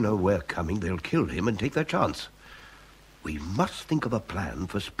 Once they know we're coming, they'll kill him and take their chance. We must think of a plan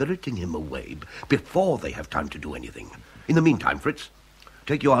for spiriting him away before they have time to do anything. In the meantime, Fritz,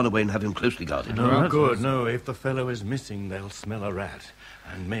 take Johann away and have him closely guarded. No, good. No, if the fellow is missing, they'll smell a rat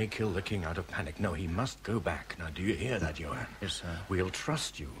and may kill the king out of panic. No, he must go back. Now, do you hear that, Johann? Yes, sir. We'll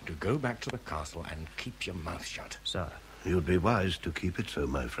trust you to go back to the castle and keep your mouth shut. Sir. You'd be wise to keep it so,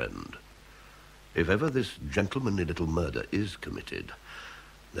 my friend. If ever this gentlemanly little murder is committed,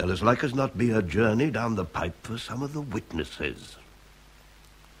 there'll as like as not be a journey down the pipe for some of the witnesses.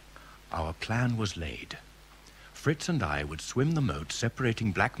 Our plan was laid. Fritz and I would swim the moat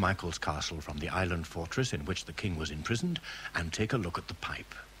separating Black Michael's castle from the island fortress in which the king was imprisoned and take a look at the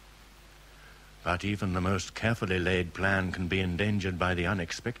pipe. But even the most carefully laid plan can be endangered by the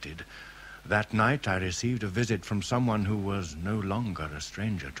unexpected. That night I received a visit from someone who was no longer a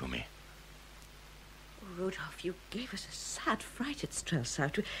stranger to me. Rudolph, you gave us a sad fright at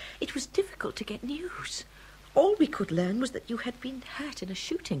Strelsau. It was difficult to get news. All we could learn was that you had been hurt in a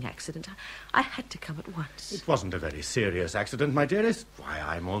shooting accident. I had to come at once. It wasn't a very serious accident, my dearest. Why,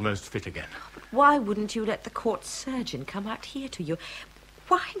 I'm almost fit again. But why wouldn't you let the court surgeon come out here to you?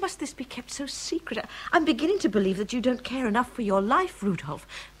 Why must this be kept so secret? I'm beginning to believe that you don't care enough for your life, Rudolph,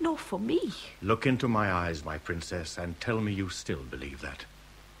 nor for me. Look into my eyes, my princess, and tell me you still believe that.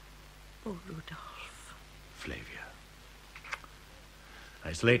 Oh, Rudolph. Flavia.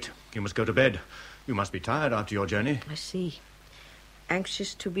 It's late. You must go to bed. You must be tired after your journey. I see.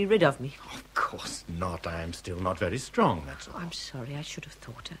 Anxious to be rid of me? Of course not. I am still not very strong, that's all. I'm sorry. I should have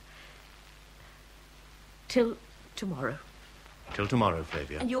thought her. Till tomorrow. Till tomorrow,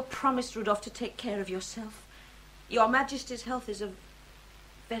 Flavia. And you're promised, Rudolph, to take care of yourself. Your Majesty's health is of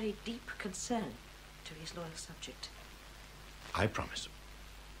very deep concern to his loyal subject. I promise.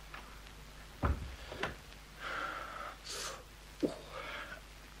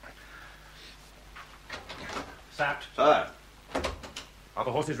 Sapt. Sire. Are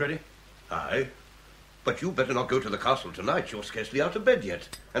the horses ready? Aye. But you better not go to the castle tonight. You're scarcely out of bed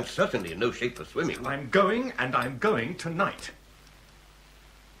yet, and certainly in no shape for swimming. I'm going, and I'm going tonight.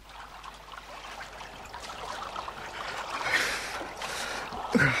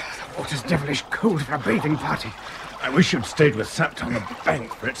 The water's devilish cold for a bathing party. I wish you'd stayed with Sapt on the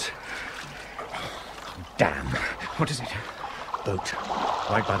bank, Fritz. Damn. What is it? Boat.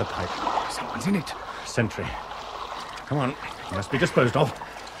 Right by the pipe. Someone's in it. Sentry. Come on. He must be disposed of.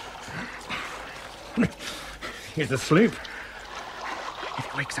 He's asleep. If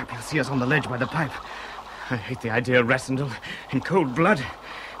he wakes up, he'll see us on the ledge by the pipe. I hate the idea of Rassendal in cold blood.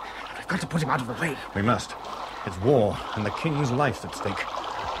 We've got to put him out of the way. We must. It's war, and the king's life's at stake.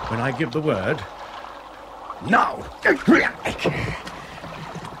 When I give the word... Now! A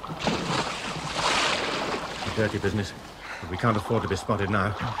dirty business, but we can't afford to be spotted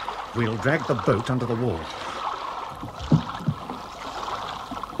now. We'll drag the boat under the wall.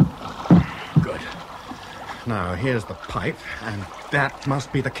 Good. Now, here's the pipe, and that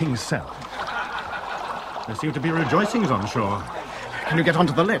must be the king's cell. There seem to be rejoicings on shore. Can you get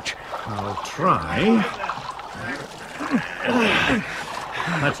onto the ledge? I'll try.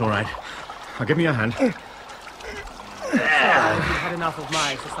 That's all right. Now, give me your hand. You've had enough of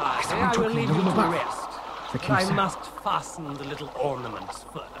my society. I will leave you to rest. But I must fasten the little ornaments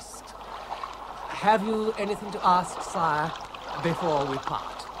first. Have you anything to ask, sire, before we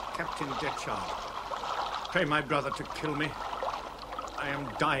part? Captain Detchard, pray my brother to kill me. I am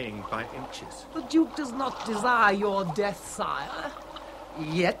dying by inches. The Duke does not desire your death, sire.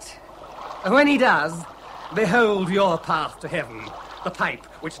 Yet. When he does, behold your path to heaven. The pipe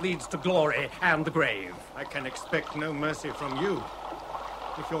which leads to glory and the grave. I can expect no mercy from you.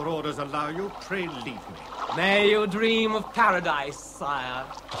 If your orders allow you, pray leave me. May you dream of paradise, sire.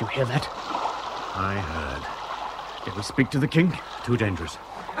 Did you hear that? I heard. Did we speak to the king? Too dangerous.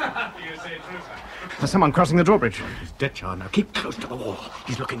 You say true, sir. There's someone crossing the drawbridge. It's Detchard now. Keep close to the wall.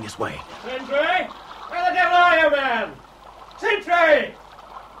 He's looking this way. Sentry! Where the devil are you, man? Sentry!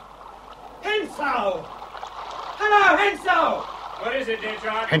 Hentzau! Hello, Hentzau! What is it,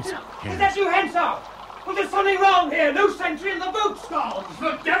 Detchard? Hentzau. Is that you, Hentzau? Well, there's something wrong here. No sentry in the boat's gone.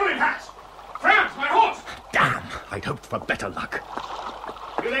 The devil it has! France, my horse! Damn! I'd hoped for better luck.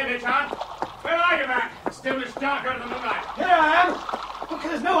 You there, Detchard? Where are you, man? Still is darker than the moonlight. Here I am. Look,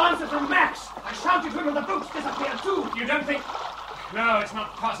 there's no answer from Max. I shouted to him and the boat's disappeared too. You don't think... No, it's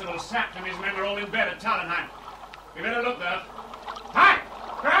not possible. Sapt and his men are all in bed at Tallenheim. We better look, though. Hi!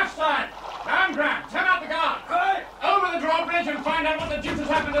 Graustark! Down, Grant! Turn out the guard! Hey! Over the drawbridge and find out what the deuce has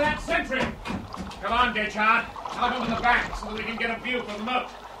happened to that sentry! Come on, Detchard. Out over the bank so that we can get a view from the moat.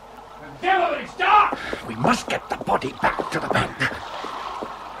 The devil, it's dark! We must get the body back to the bank.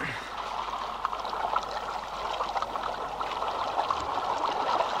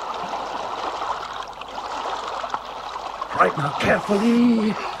 Right now,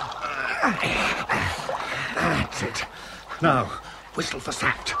 carefully. That's it. Now, whistle for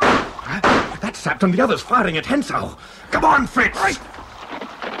Sapt. That's Sapt and the others firing at Hentzau. Come on, Fritz!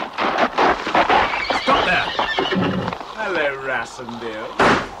 Stop there! Hello, Rassendale.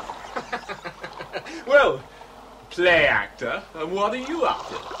 Well, play actor, and what are you up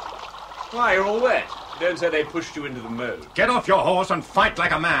to? Why, you're all wet. Don't say they pushed you into the moat. Get off your horse and fight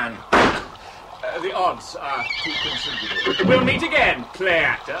like a man. The odds are too considerable. We'll meet again, play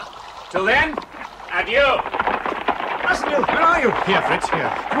actor. Till then, adieu. Rassendale, where are you? Here, Fritz,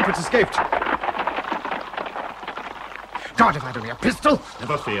 here. Rupert's escaped. God, if I'd only a pistol!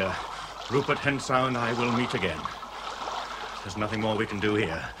 Never fear. Rupert Hentzau and I will meet again. There's nothing more we can do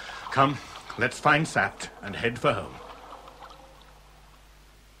here. Come, let's find Sapt and head for home.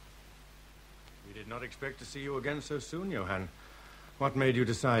 We did not expect to see you again so soon, Johann. What made you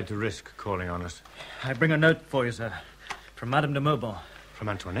decide to risk calling on us? I bring a note for you, sir. From Madame de Mauban. From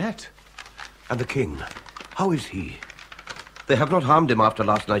Antoinette? And the king, how is he? They have not harmed him after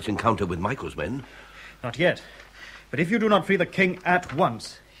last night's encounter with Michael's men. Not yet. But if you do not free the king at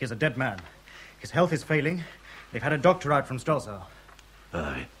once, he is a dead man. His health is failing. They've had a doctor out from Strelsau.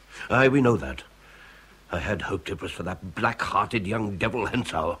 Aye, we know that. I had hoped it was for that black-hearted young devil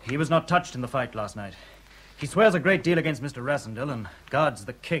Hentzau. He was not touched in the fight last night. He swears a great deal against Mr. Rassendyll and guards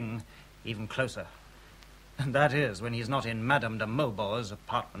the king even closer. And that is when he's not in Madame de Maubour's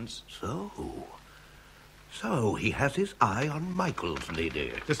apartments. So he has his eye on Michael's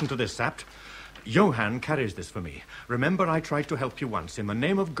lady. Listen to this, Sapt. Johann carries this for me. Remember, I tried to help you once. In the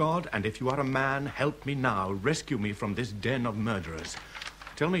name of God, and if you are a man, help me now. Rescue me from this den of murderers.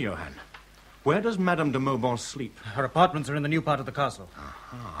 Tell me, Johann, where does Madame de Maubour sleep? Her apartments are in the new part of the castle.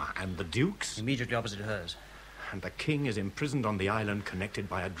 And the Duke's? Immediately opposite hers. And the king is imprisoned on the island connected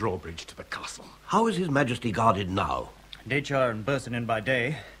by a drawbridge to the castle. How is His Majesty guarded now? Dechar and Bersonin by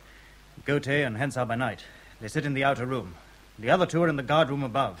day, Gautier and Hentzau by night. They sit in the outer room. The other two are in the guard room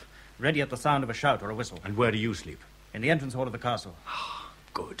above, ready at the sound of a shout or a whistle. And where do you sleep? In the entrance hall of the castle.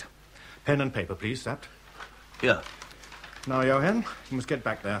 Good. Pen and paper, please, Sapt. Here. Now, Johann, you must get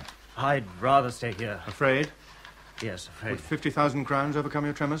back there. I'd rather stay here. Afraid? Yes, afraid. Would 50,000 crowns overcome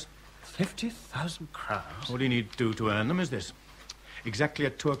your tremors? 50,000 crowns? All you need do to earn them is this. Exactly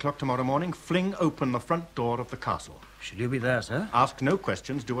at 2 o'clock tomorrow morning, fling open the front door of the castle. Should you be there, sir? Ask no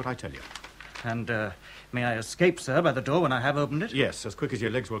questions, do what I tell you. And, may I escape, sir, by the door when I have opened it? Yes, as quick as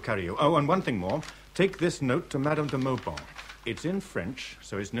your legs will carry you. Oh, and one thing more. Take this note to Madame de Maubour. It's in French,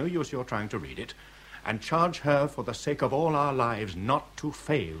 so it's no use your trying to read it. And charge her, for the sake of all our lives, not to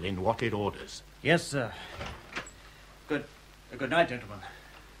fail in what it orders. Yes, sir. Good night, gentlemen.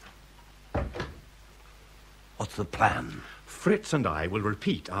 What's the plan? Fritz and I will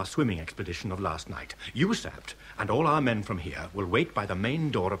repeat our swimming expedition of last night. You, Sapt, and all our men from here will wait by the main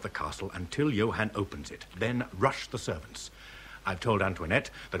door of the castle until Johann opens it. Then rush the servants. I've told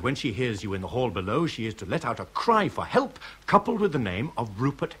Antoinette that when she hears you in the hall below, she is to let out a cry for help, coupled with the name of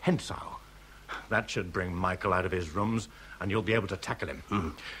Rupert Hentzau. That should bring Michael out of his rooms, and you'll be able to tackle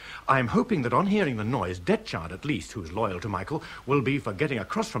him. I'm hoping that on hearing the noise, Detchard, at least, who's loyal to Michael, will be for getting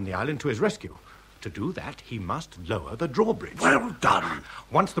across from the island to his rescue. To do that, he must lower the drawbridge. Well done.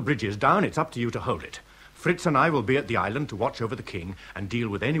 Once the bridge is down, it's up to you to hold it. Fritz and I will be at the island to watch over the king and deal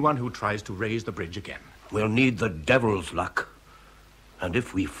with anyone who tries to raise the bridge again. We'll need the devil's luck. And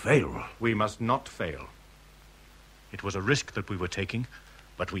if we fail... We must not fail. It was a risk that we were taking,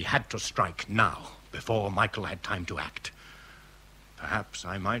 but we had to strike now, before Michael had time to act. Perhaps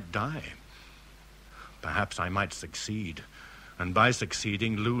I might die. Perhaps I might succeed. And by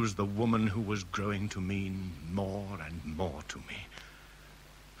succeeding, lose the woman who was growing to mean more and more to me.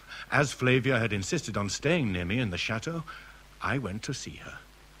 As Flavia had insisted on staying near me in the chateau, I went to see her.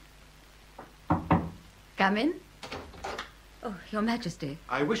 Come in. Oh, Your Majesty.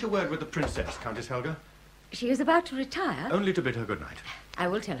 I wish a word with the princess, Countess Helga. She is about to retire. Only to bid her good night. I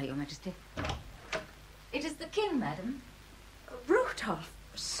will tell her, Your Majesty. It is the king, madam. Rudolph,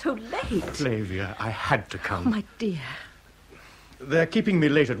 so late. Flavia, I had to come. Oh, my dear. They're keeping me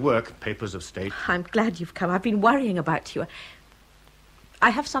late at work, papers of state. I'm glad you've come. I've been worrying about you. I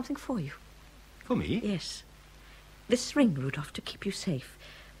have something for you. For me? Yes. This ring, Rudolph, to keep you safe.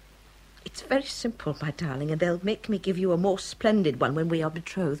 It's very simple, my darling, and they'll make me give you a more splendid one when we are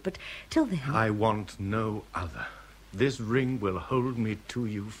betrothed, but till then... I want no other. This ring will hold me to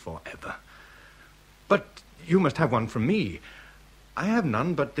you forever. But you must have one from me. I have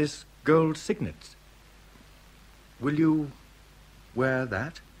none but this gold signet. Will you wear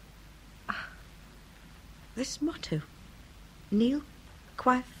that? This motto. Nil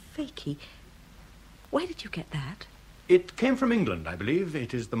quae feci. Where did you get that? It came from England, I believe.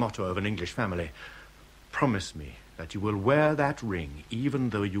 It is the motto of an English family. Promise me that you will wear that ring,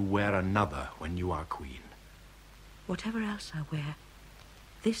 even though you wear another when you are queen. Whatever else I wear,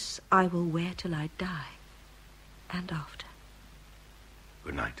 this I will wear till I die, and after.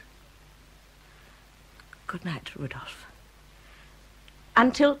 Good night. Good night, Rudolph.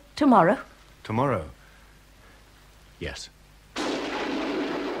 Until tomorrow. Tomorrow? Yes.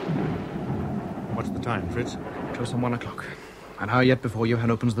 What's the time, Fritz? Close on 1 o'clock. An hour yet before Johann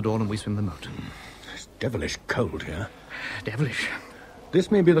opens the door and we swim the moat. It's devilish cold here. Devilish.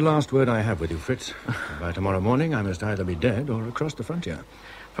 This may be the last word I have with you, Fritz. By tomorrow morning, I must either be dead or across the frontier.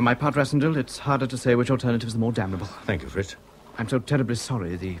 For my part, Rassendyll, it's harder to say which alternative is the more damnable. Thank you, Fritz. I'm so terribly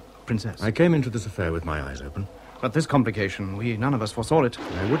sorry, the princess. I came into this affair with my eyes open. But this complication, we none of us foresaw it.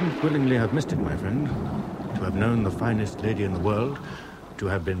 I wouldn't willingly have missed it, my friend. To have known the finest lady in the world, to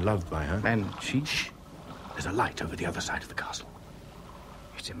have been loved by her. And she... Shh! There's a light over the other side of the castle.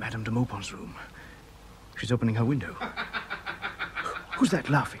 It's in Madame de Maubour's room. She's opening her window. Who's that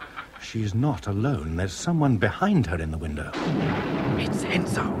laughing? She's not alone. There's someone behind her in the window. It's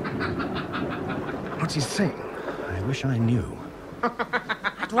Hentzau. What's he saying? I wish I knew.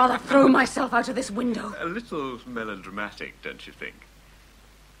 I I'd rather throw myself out of this window. A little melodramatic, don't you think?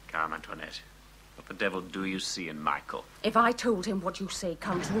 Come, Antoinette. What the devil do you see in Michael? If I told him what you say,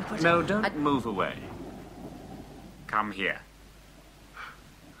 Count Rupert... No, don't move away. Come here.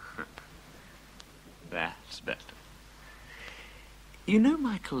 That's better. You know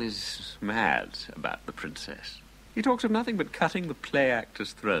Michael is mad about the princess. He talks of nothing but cutting the play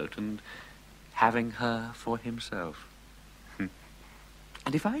actor's throat and having her for himself.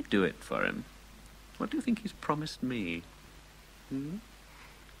 And if I do it for him, what do you think he's promised me? I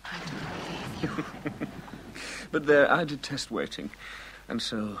don't believe you. But there, I detest waiting. And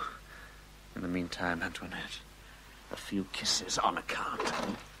so, in the meantime, Antoinette, a few kisses on account.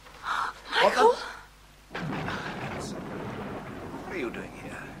 Michael? What are you doing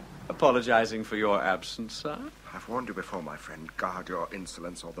here? Apologizing for your absence, sir. I've warned you before, my friend. Guard your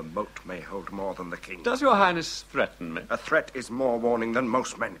insolence, or the moat may hold more than the king. Does your highness threaten me? A threat is more warning than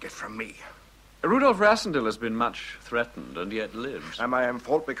most men get from me. Rudolf Rassendyll has been much threatened and yet lives. Am I in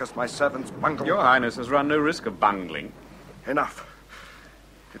fault because my servants bungle? Your highness has run no risk of bungling. Enough.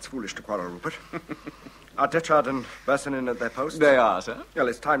 It's foolish to quarrel, Rupert. Are Detchard and Bersanin at their posts? They are, sir. Well,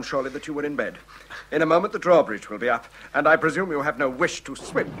 it's time surely that you were in bed. In a moment the drawbridge will be up, and I presume you have no wish to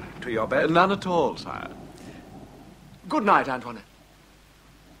swim to your bed. None at all, sire. Good night, Antoinette.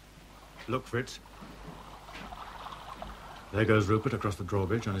 Look, Fritz. There goes Rupert across the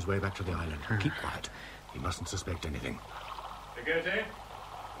drawbridge on his way back to the island. Keep quiet. He mustn't suspect anything. Goethe,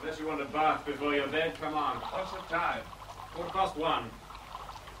 unless you want a bath before your bed, come on. What's the time? 1:15.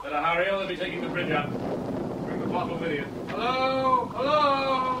 Better hurry or they'll be taking the bridge up. Bring the bottle with you. Hello?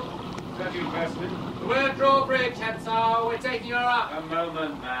 Hello? Is that you, Bersanin? The word drawbridge, Hentzau. We're taking her up. A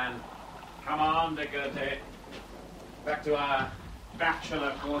moment, man. Come on, de Goethe. Back to our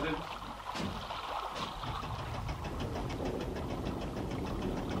bachelor quarters.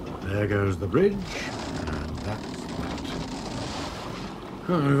 There goes the bridge, and that's that.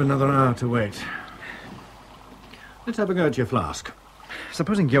 Oh, we've another hour to wait. Let's have a go at your flask.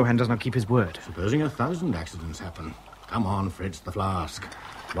 Supposing Johann does not keep his word. Supposing 1,000 accidents happen. Come on, Fritz, the flask.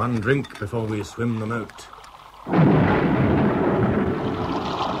 One drink before we swim the moat.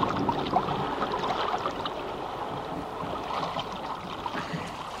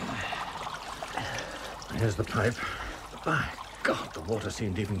 Here's the pipe. By God, the water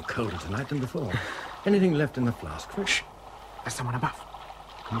seemed even colder tonight than before. Anything left in the flask, Fritz? Shh! There's someone above.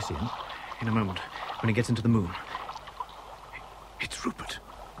 Can you see him? In a moment, when he gets into the moon. It's Rupert.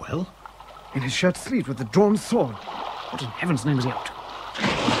 Well? In his shirt sleeves with the drawn sword. What in heaven's name is he up to?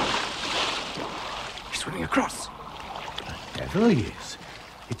 He's swimming across. The devil he is.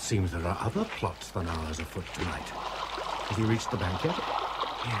 It seems there are other plots than ours afoot tonight. Has he reached the bank yet?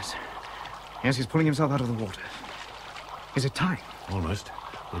 Yes. Yes, he's pulling himself out of the water. Is it time? Almost.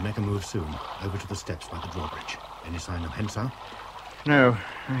 We'll make a move soon. Over to the steps by the drawbridge. Any sign of Hentzau? No.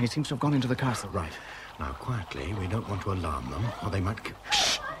 He seems to have gone into the castle. Right. Now, quietly, we don't want to alarm them, or they might...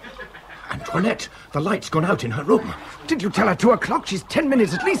 Shh! Antoinette! The light's gone out in her room. Did you tell her 2 o'clock? She's 10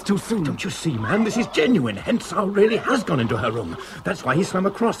 minutes at least too soon. Don't you see, man? This is genuine. Hentzau really has gone into her room. That's why he swam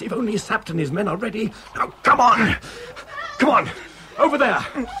across. If only Sapt and his men are ready. Now, come on! Come on! Over there!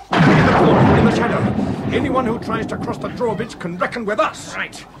 In the corner, in the shadow. Anyone who tries to cross the drawbridge can reckon with us.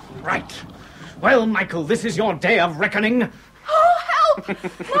 Right, right. Well, Michael, this is your day of reckoning. Oh, help!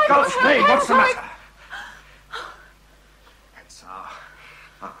 God's name, what's the matter? Hentzau,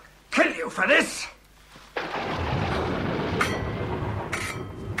 I'll kill you for this!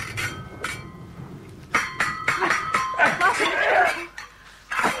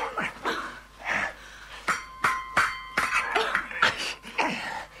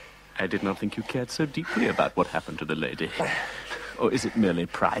 I did not think you cared so deeply about what happened to the lady. Or is it merely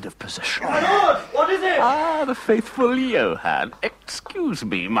pride of possession? My lord, what is it? Ah, the faithful Johann. Excuse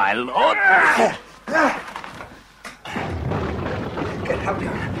me, my lord. Get help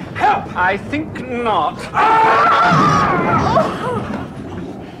here. Help! I think not.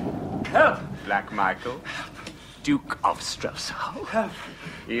 Help! Black Michael, Duke of Strelsau. Help!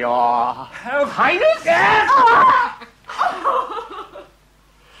 Your Help! Highness?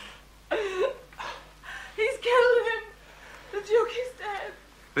 He's killed him. The Duke is dead.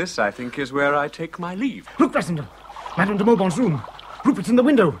 This, I think, is where I take my leave. Look, Rassendyll. Madame de Maubon's room. Rupert's in the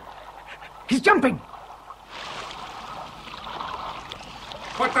window. He's jumping.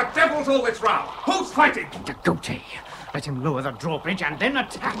 What the devil's all this row? Who's fighting? De Gote. Let him lower the drawbridge and then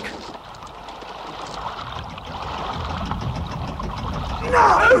attack.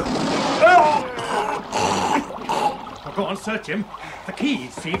 No! Well, go on, search him. The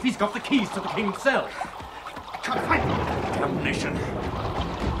keys. See if he's got the keys to the king's cell. Can't find them. Damnation.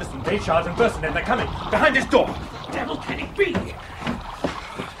 Daychard and Bersenel, they're coming. Behind this door. Devil can it be?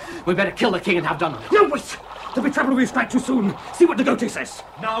 We better kill the king and have done with it. No, wait! There'll be trouble if we strike too soon. See what the goatee says.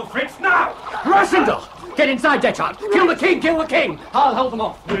 Now, Fritz, now! Rasindel! Get inside, Daychard! Kill the king! Kill the king! I'll hold them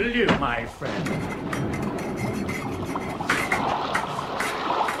off. Will you, my friend?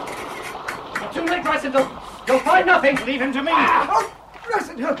 You're too late, Rasindel! You'll find nothing! Leave him to me! Oh,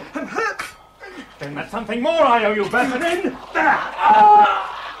 Rasindel, I'm hurt! Then that's something more I owe you, Bersenel.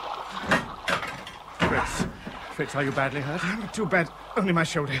 Fritz, are you badly hurt? Not too bad. Only my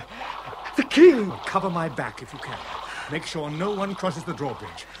shoulder. The king! Cover my back if you can. Make sure no one crosses the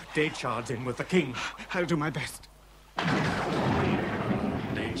drawbridge. Daychard's in with the king. I'll do my best.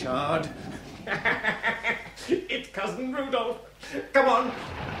 Daychard. It's Cousin Rudolph. Come on.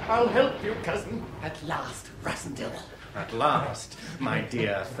 I'll help you, cousin. At last, Rasindel. At last, my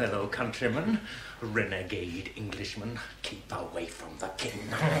dear fellow countrymen, renegade Englishman, keep away from the king.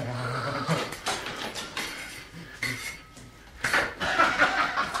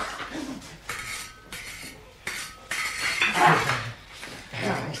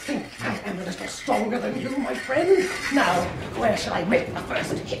 I think I am a little stronger than you, my friend. Now, where shall I make the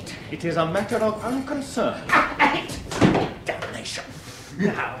first hit? It is a matter of unconcern. Damnation.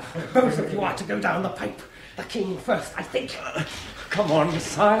 Now, both of you are to go down the pipe. The king first, I think. Come on,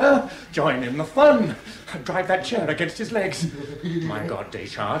 sire. Join in the fun. Drive that chair against his legs. My God,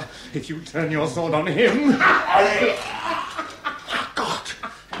 Daychard, if you turn your sword on him... God,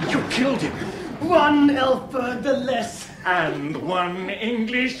 you killed him. One Elfberg the less. And one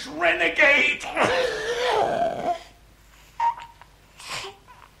English renegade.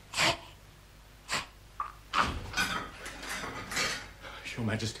 Your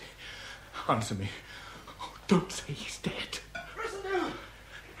Majesty, answer me. Oh, don't say he's dead. Prisoner!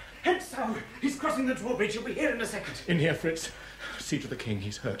 Hentzau! He's crossing the drawbridge. He'll be here in a second. In here, Fritz. See to the king.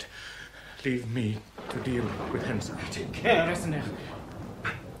 He's hurt. Leave me to deal with Hentzau. Take care, Prisoner.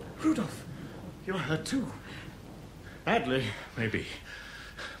 Rudolph, you're hurt too. Badly, maybe.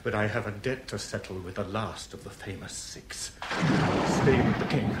 But I have a debt to settle with the last of the famous six. Stay with the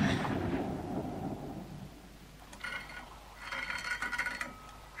king.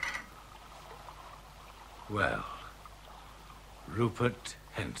 Well, Rupert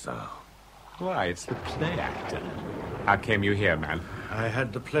Hentzau. Why, it's the play actor. How came you here, man? I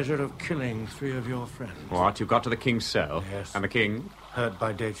had the pleasure of killing 3 of your friends. What, you got to the king's cell? Yes. And the king? Hurt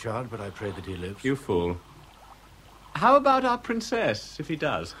by Daychard, but I pray that he lives. You fool. How about our princess, if he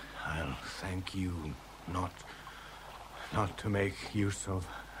does? I'll thank you not to make use of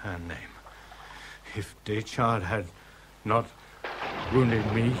her name. If Daychard had not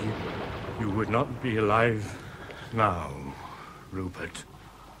wounded me, you would not be alive now, Rupert.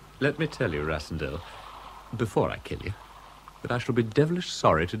 Let me tell you, Rasindel, before I kill you, that I shall be devilish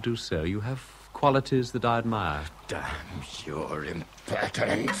sorry to do so. You have qualities that I admire. Damn your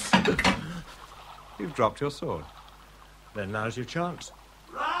impertinence. You've dropped your sword. Then now's your chance.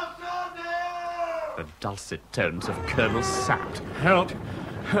 The dulcet tones of Colonel Sapt. Help!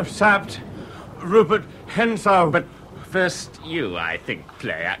 Sapt! Rupert Hentzau! But first you, I think,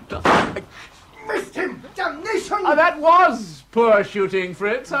 play actor. Missed him! Damnation! That was poor shooting,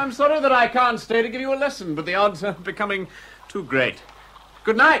 Fritz. I'm sorry that I can't stay to give you a lesson, but the odds are becoming too great.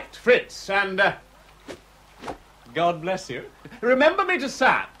 Good night, Fritz, and God bless you. Remember me to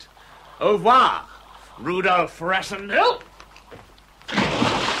Sapt. Au revoir, Rudolph Rasindel.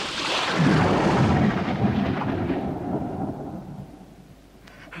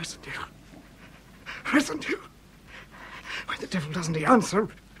 Rasindel! Why the devil doesn't he answer?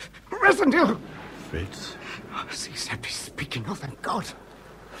 Rasindel! Fritz? Oh, see, Sepp is speaking. Oh, thank God.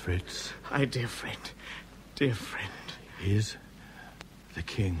 Fritz? My dear friend. Dear friend. Is the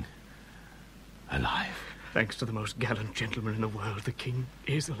king alive? Thanks to the most gallant gentleman in the world, the king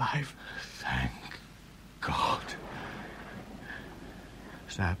is alive. Thank God.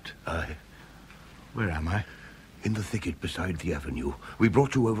 Sapt? Aye. Where am I? In the thicket beside the avenue. We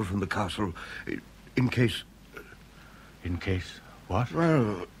brought you over from the castle in case... In case what?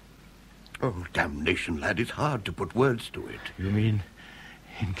 Well... Oh, damnation, lad. It's hard to put words to it. You mean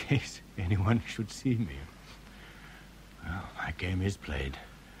in case anyone should see me? Well, my game is played.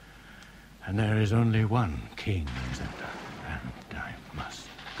 And there is only one king in Zenda. And I must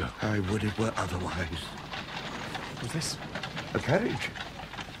go. I would it were otherwise. What's this? A carriage.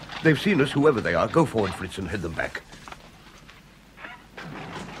 They've seen us, whoever they are. Go forward, Fritz, and head them back.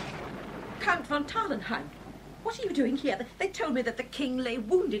 Count von Tarlenheim, what are you doing here? They told me that the king lay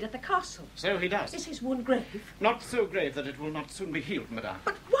wounded at the castle. So he does. Is his wound grave? Not so grave that it will not soon be healed, madame.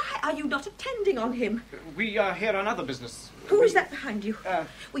 But why are you not attending on him? We are here on other business. Who is that behind you?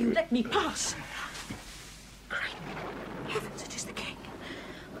 Will you let me pass? Great heavens, it is the king.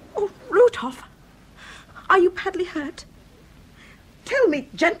 Oh, Rudolph, are you badly hurt? Tell me,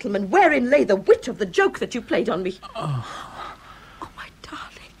 gentlemen, wherein lay the wit of the joke that you played on me? Oh, my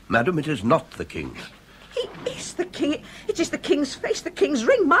darling. Madam, it is not the king. He is the king. It is the king's face, the king's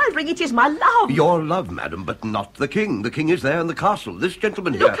ring, my ring. It is my love. Your love, madam, but not the king. The king is there in the castle. This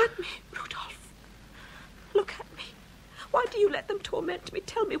gentleman here... Look at me, Rudolph. Look at me. Why do you let them torment me?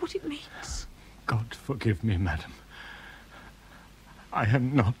 Tell me what it means. God forgive me, madam. I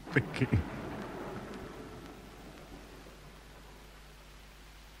am not the king.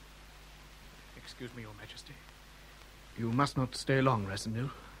 Excuse me, Your Majesty. You must not stay long, Resenil.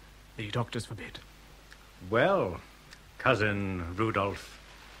 The doctors forbid. Well, cousin Rudolph,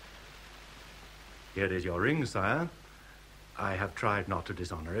 here is your ring, sire. I have tried not to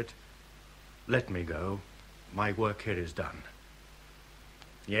dishonor it. Let me go. My work here is done.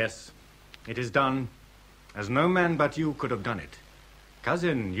 Yes, it is done, as no man but you could have done it.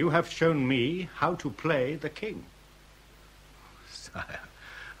 Cousin, you have shown me how to play the king. Sire,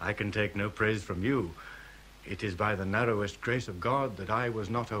 I can take no praise from you. It is by the narrowest grace of God that I was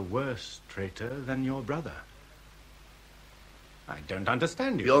not a worse traitor than your brother. I don't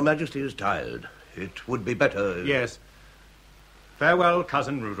understand you. Your Majesty is tired. It would be better... Yes. Farewell,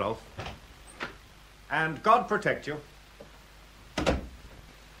 cousin Rudolph. And God protect you.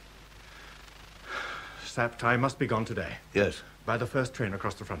 Sapt, I must be gone today. Yes. By the first train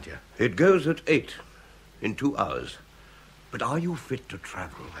across the frontier. It goes at 8, in 2 hours. But are you fit to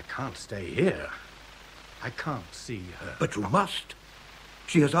travel? I can't stay here. I can't see her. But you must.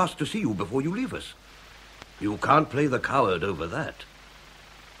 She has asked to see you before you leave us. You can't play the coward over that.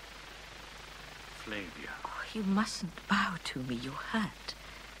 Flavia. Oh, you mustn't bow to me. You're hurt.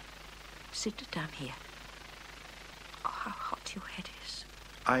 Sit down here. Oh, how hot your head is.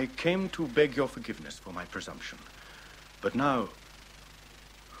 I came to beg your forgiveness for my presumption. But now...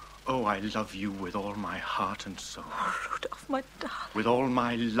 Oh, I love you with all my heart and soul. Oh, Rudolph, my darling. With all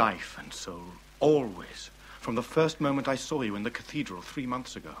my life and soul. Always. From the first moment I saw you in the cathedral 3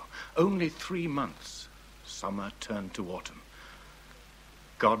 months ago. Only 3 months. Summer turned to autumn.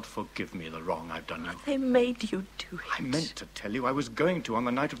 God forgive me the wrong I've done you. They made you do it. I meant to tell you I was going to on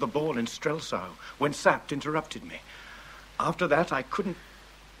the night of the ball in Strelsau, when Sapt interrupted me. After that, I couldn't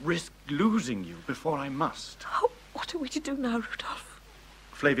risk losing you before I must. Oh, what are we to do now, Rudolph?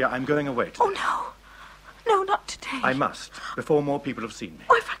 Flavia, I'm going away today. Oh, no. No, not today. I must, before more people have seen me.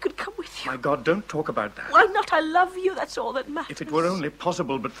 Oh, if I could come with you. My God, don't talk about that. Why not? I love you. That's all that matters. If it were only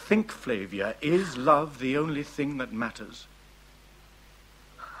possible, but think, Flavia, is love the only thing that matters?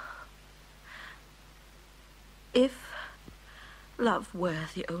 If love were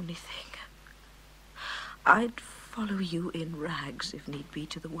the only thing, I'd follow you in rags, if need be,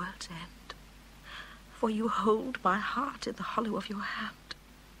 to the world's end. For you hold my heart in the hollow of your hand.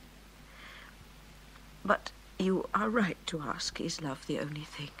 But you are right to ask, is love the only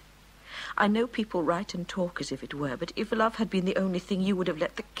thing? I know people write and talk as if it were, but if love had been the only thing, you would have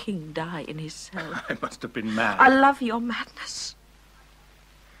let the king die in his cell. I must have been mad. I love your madness.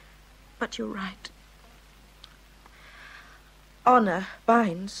 But you're right. Honor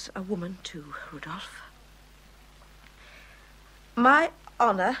binds a woman too, Rudolph. My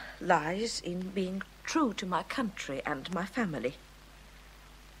honor lies in being true to my country and my family.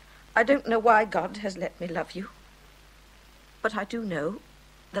 I don't know why God has let me love you, but I do know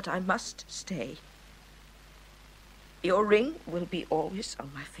that I must stay. Your ring will be always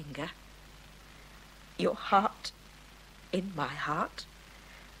on my finger. Your heart in my heart.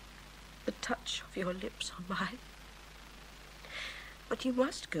 The touch of your lips on mine. But you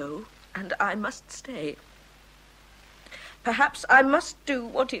must go, and I must stay. Perhaps I must do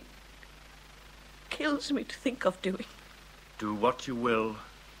what it kills me to think of doing. Do what you will,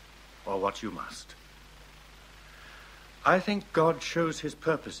 or what you must. I think God shows his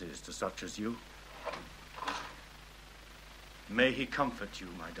purposes to such as you. May he comfort you,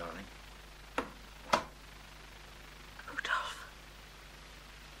 my darling. Rudolph.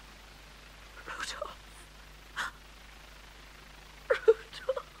 Rudolph.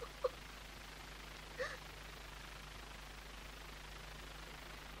 Rudolph.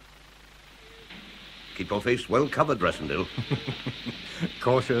 Keep your face well covered, Resenil.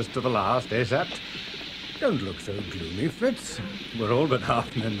 Cautious to the last, eh, Sapt? Don't look so gloomy, Fritz. We're all but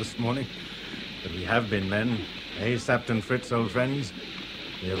half men this morning. But we have been men, eh, Sapt and Fritz, old friends?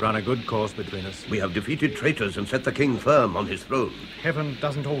 We have run a good course between us. We have defeated traitors and set the king firm on his throne. Heaven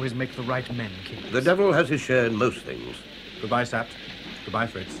doesn't always make the right men kings. The devil has his share in most things. Goodbye, Sapt. Goodbye,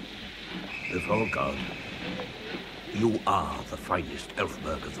 Fritz. Before God, you are the finest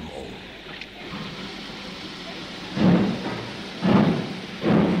Elfberg of them all.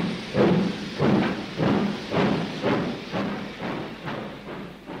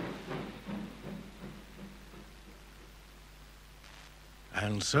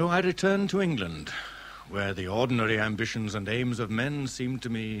 And so I returned to England, where the ordinary ambitions and aims of men seemed to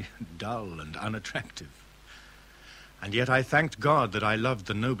me dull and unattractive. And yet I thanked God that I loved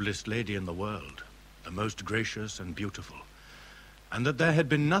the noblest lady in the world, the most gracious and beautiful, and that there had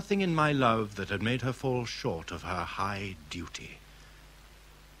been nothing in my love that had made her fall short of her high duty.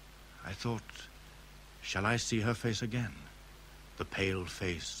 I thought, shall I see her face again? The pale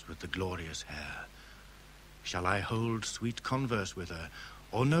face with the glorious hair. Shall I hold sweet converse with her,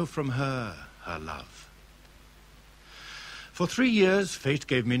 or know from her her love? For 3 years, fate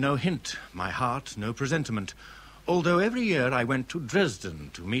gave me no hint, my heart no presentiment, although every year I went to Dresden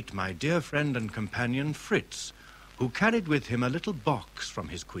to meet my dear friend and companion Fritz, who carried with him a little box from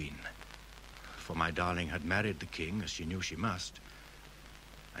his queen. For my darling had married the king, as she knew she must,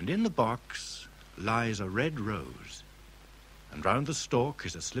 and in the box lies a red rose, and round the stalk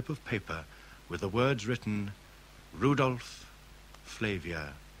is a slip of paper with the words written, Rudolph, Flavia,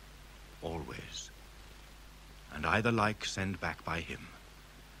 always. And I the like send back by him.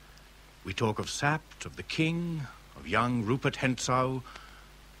 We talk of Sapt, of the king, of young Rupert Hentzau,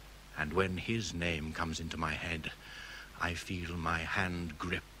 and when his name comes into my head, I feel my hand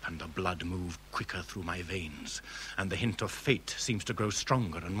grip and the blood move quicker through my veins, and the hint of fate seems to grow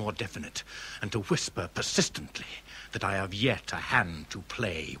stronger and more definite, and to whisper persistently that I have yet a hand to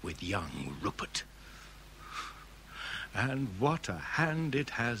play with young Rupert. And what a hand it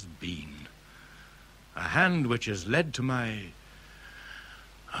has been. A hand which has led to my...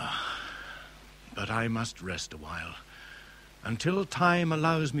 But I must rest a while, until time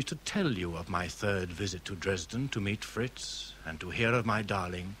allows me to tell you of my third visit to Dresden to meet Fritz, and to hear of my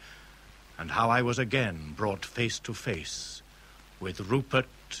darling, and how I was again brought face to face with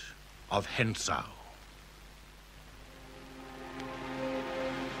Rupert of Hentzau.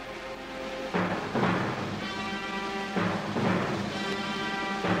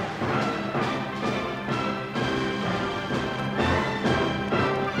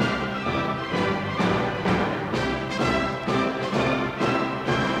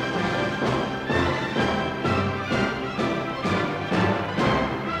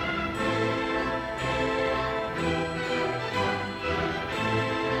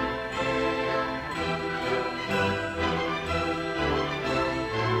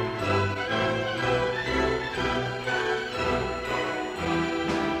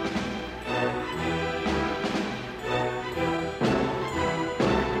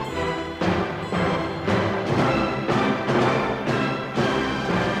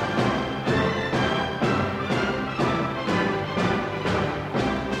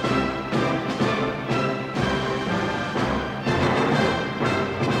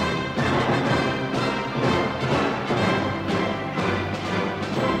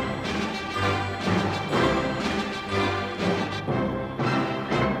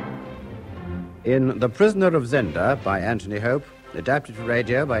 In The Prisoner of Zenda by Anthony Hope, adapted for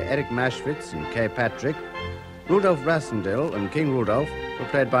radio by Eric Maschwitz and Kay Patrick, Rudolf Rassendyll and King Rudolph were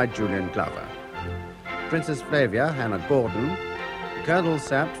played by Julian Glover. Princess Flavia, Hannah Gordon, Colonel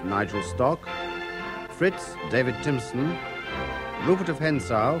Sapt, Nigel Stock, Fritz, David Timpson, Rupert of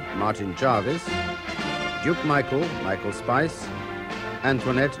Hentzau, Martin Jarvis, Duke Michael, Michael Spice,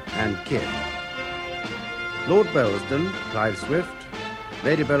 Antoinette and Kid. Lord Bellaston, Clive Swift,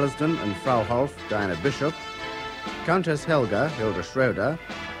 Lady Bellaston and Frau Holf, Diana Bishop, Countess Helga, Hilda Schroeder,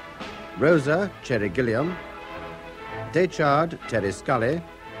 Rosa, Cherry Gilliam, Dechard, Terry Scully,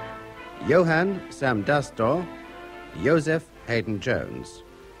 Johann, Sam Dastor, Joseph, Hayden Jones,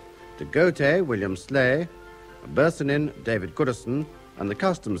 De Gote, William Slay, Bersonin, David Goodison, and the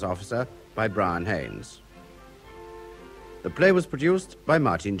Customs Officer by Brian Haynes. The play was produced by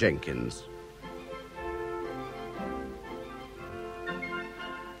Martin Jenkins.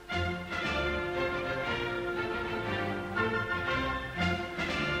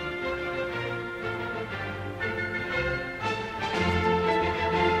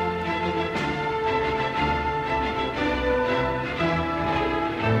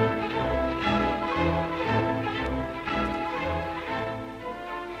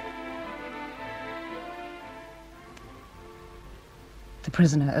 The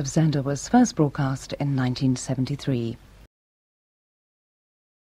Prisoner of Zenda was first broadcast in 1973.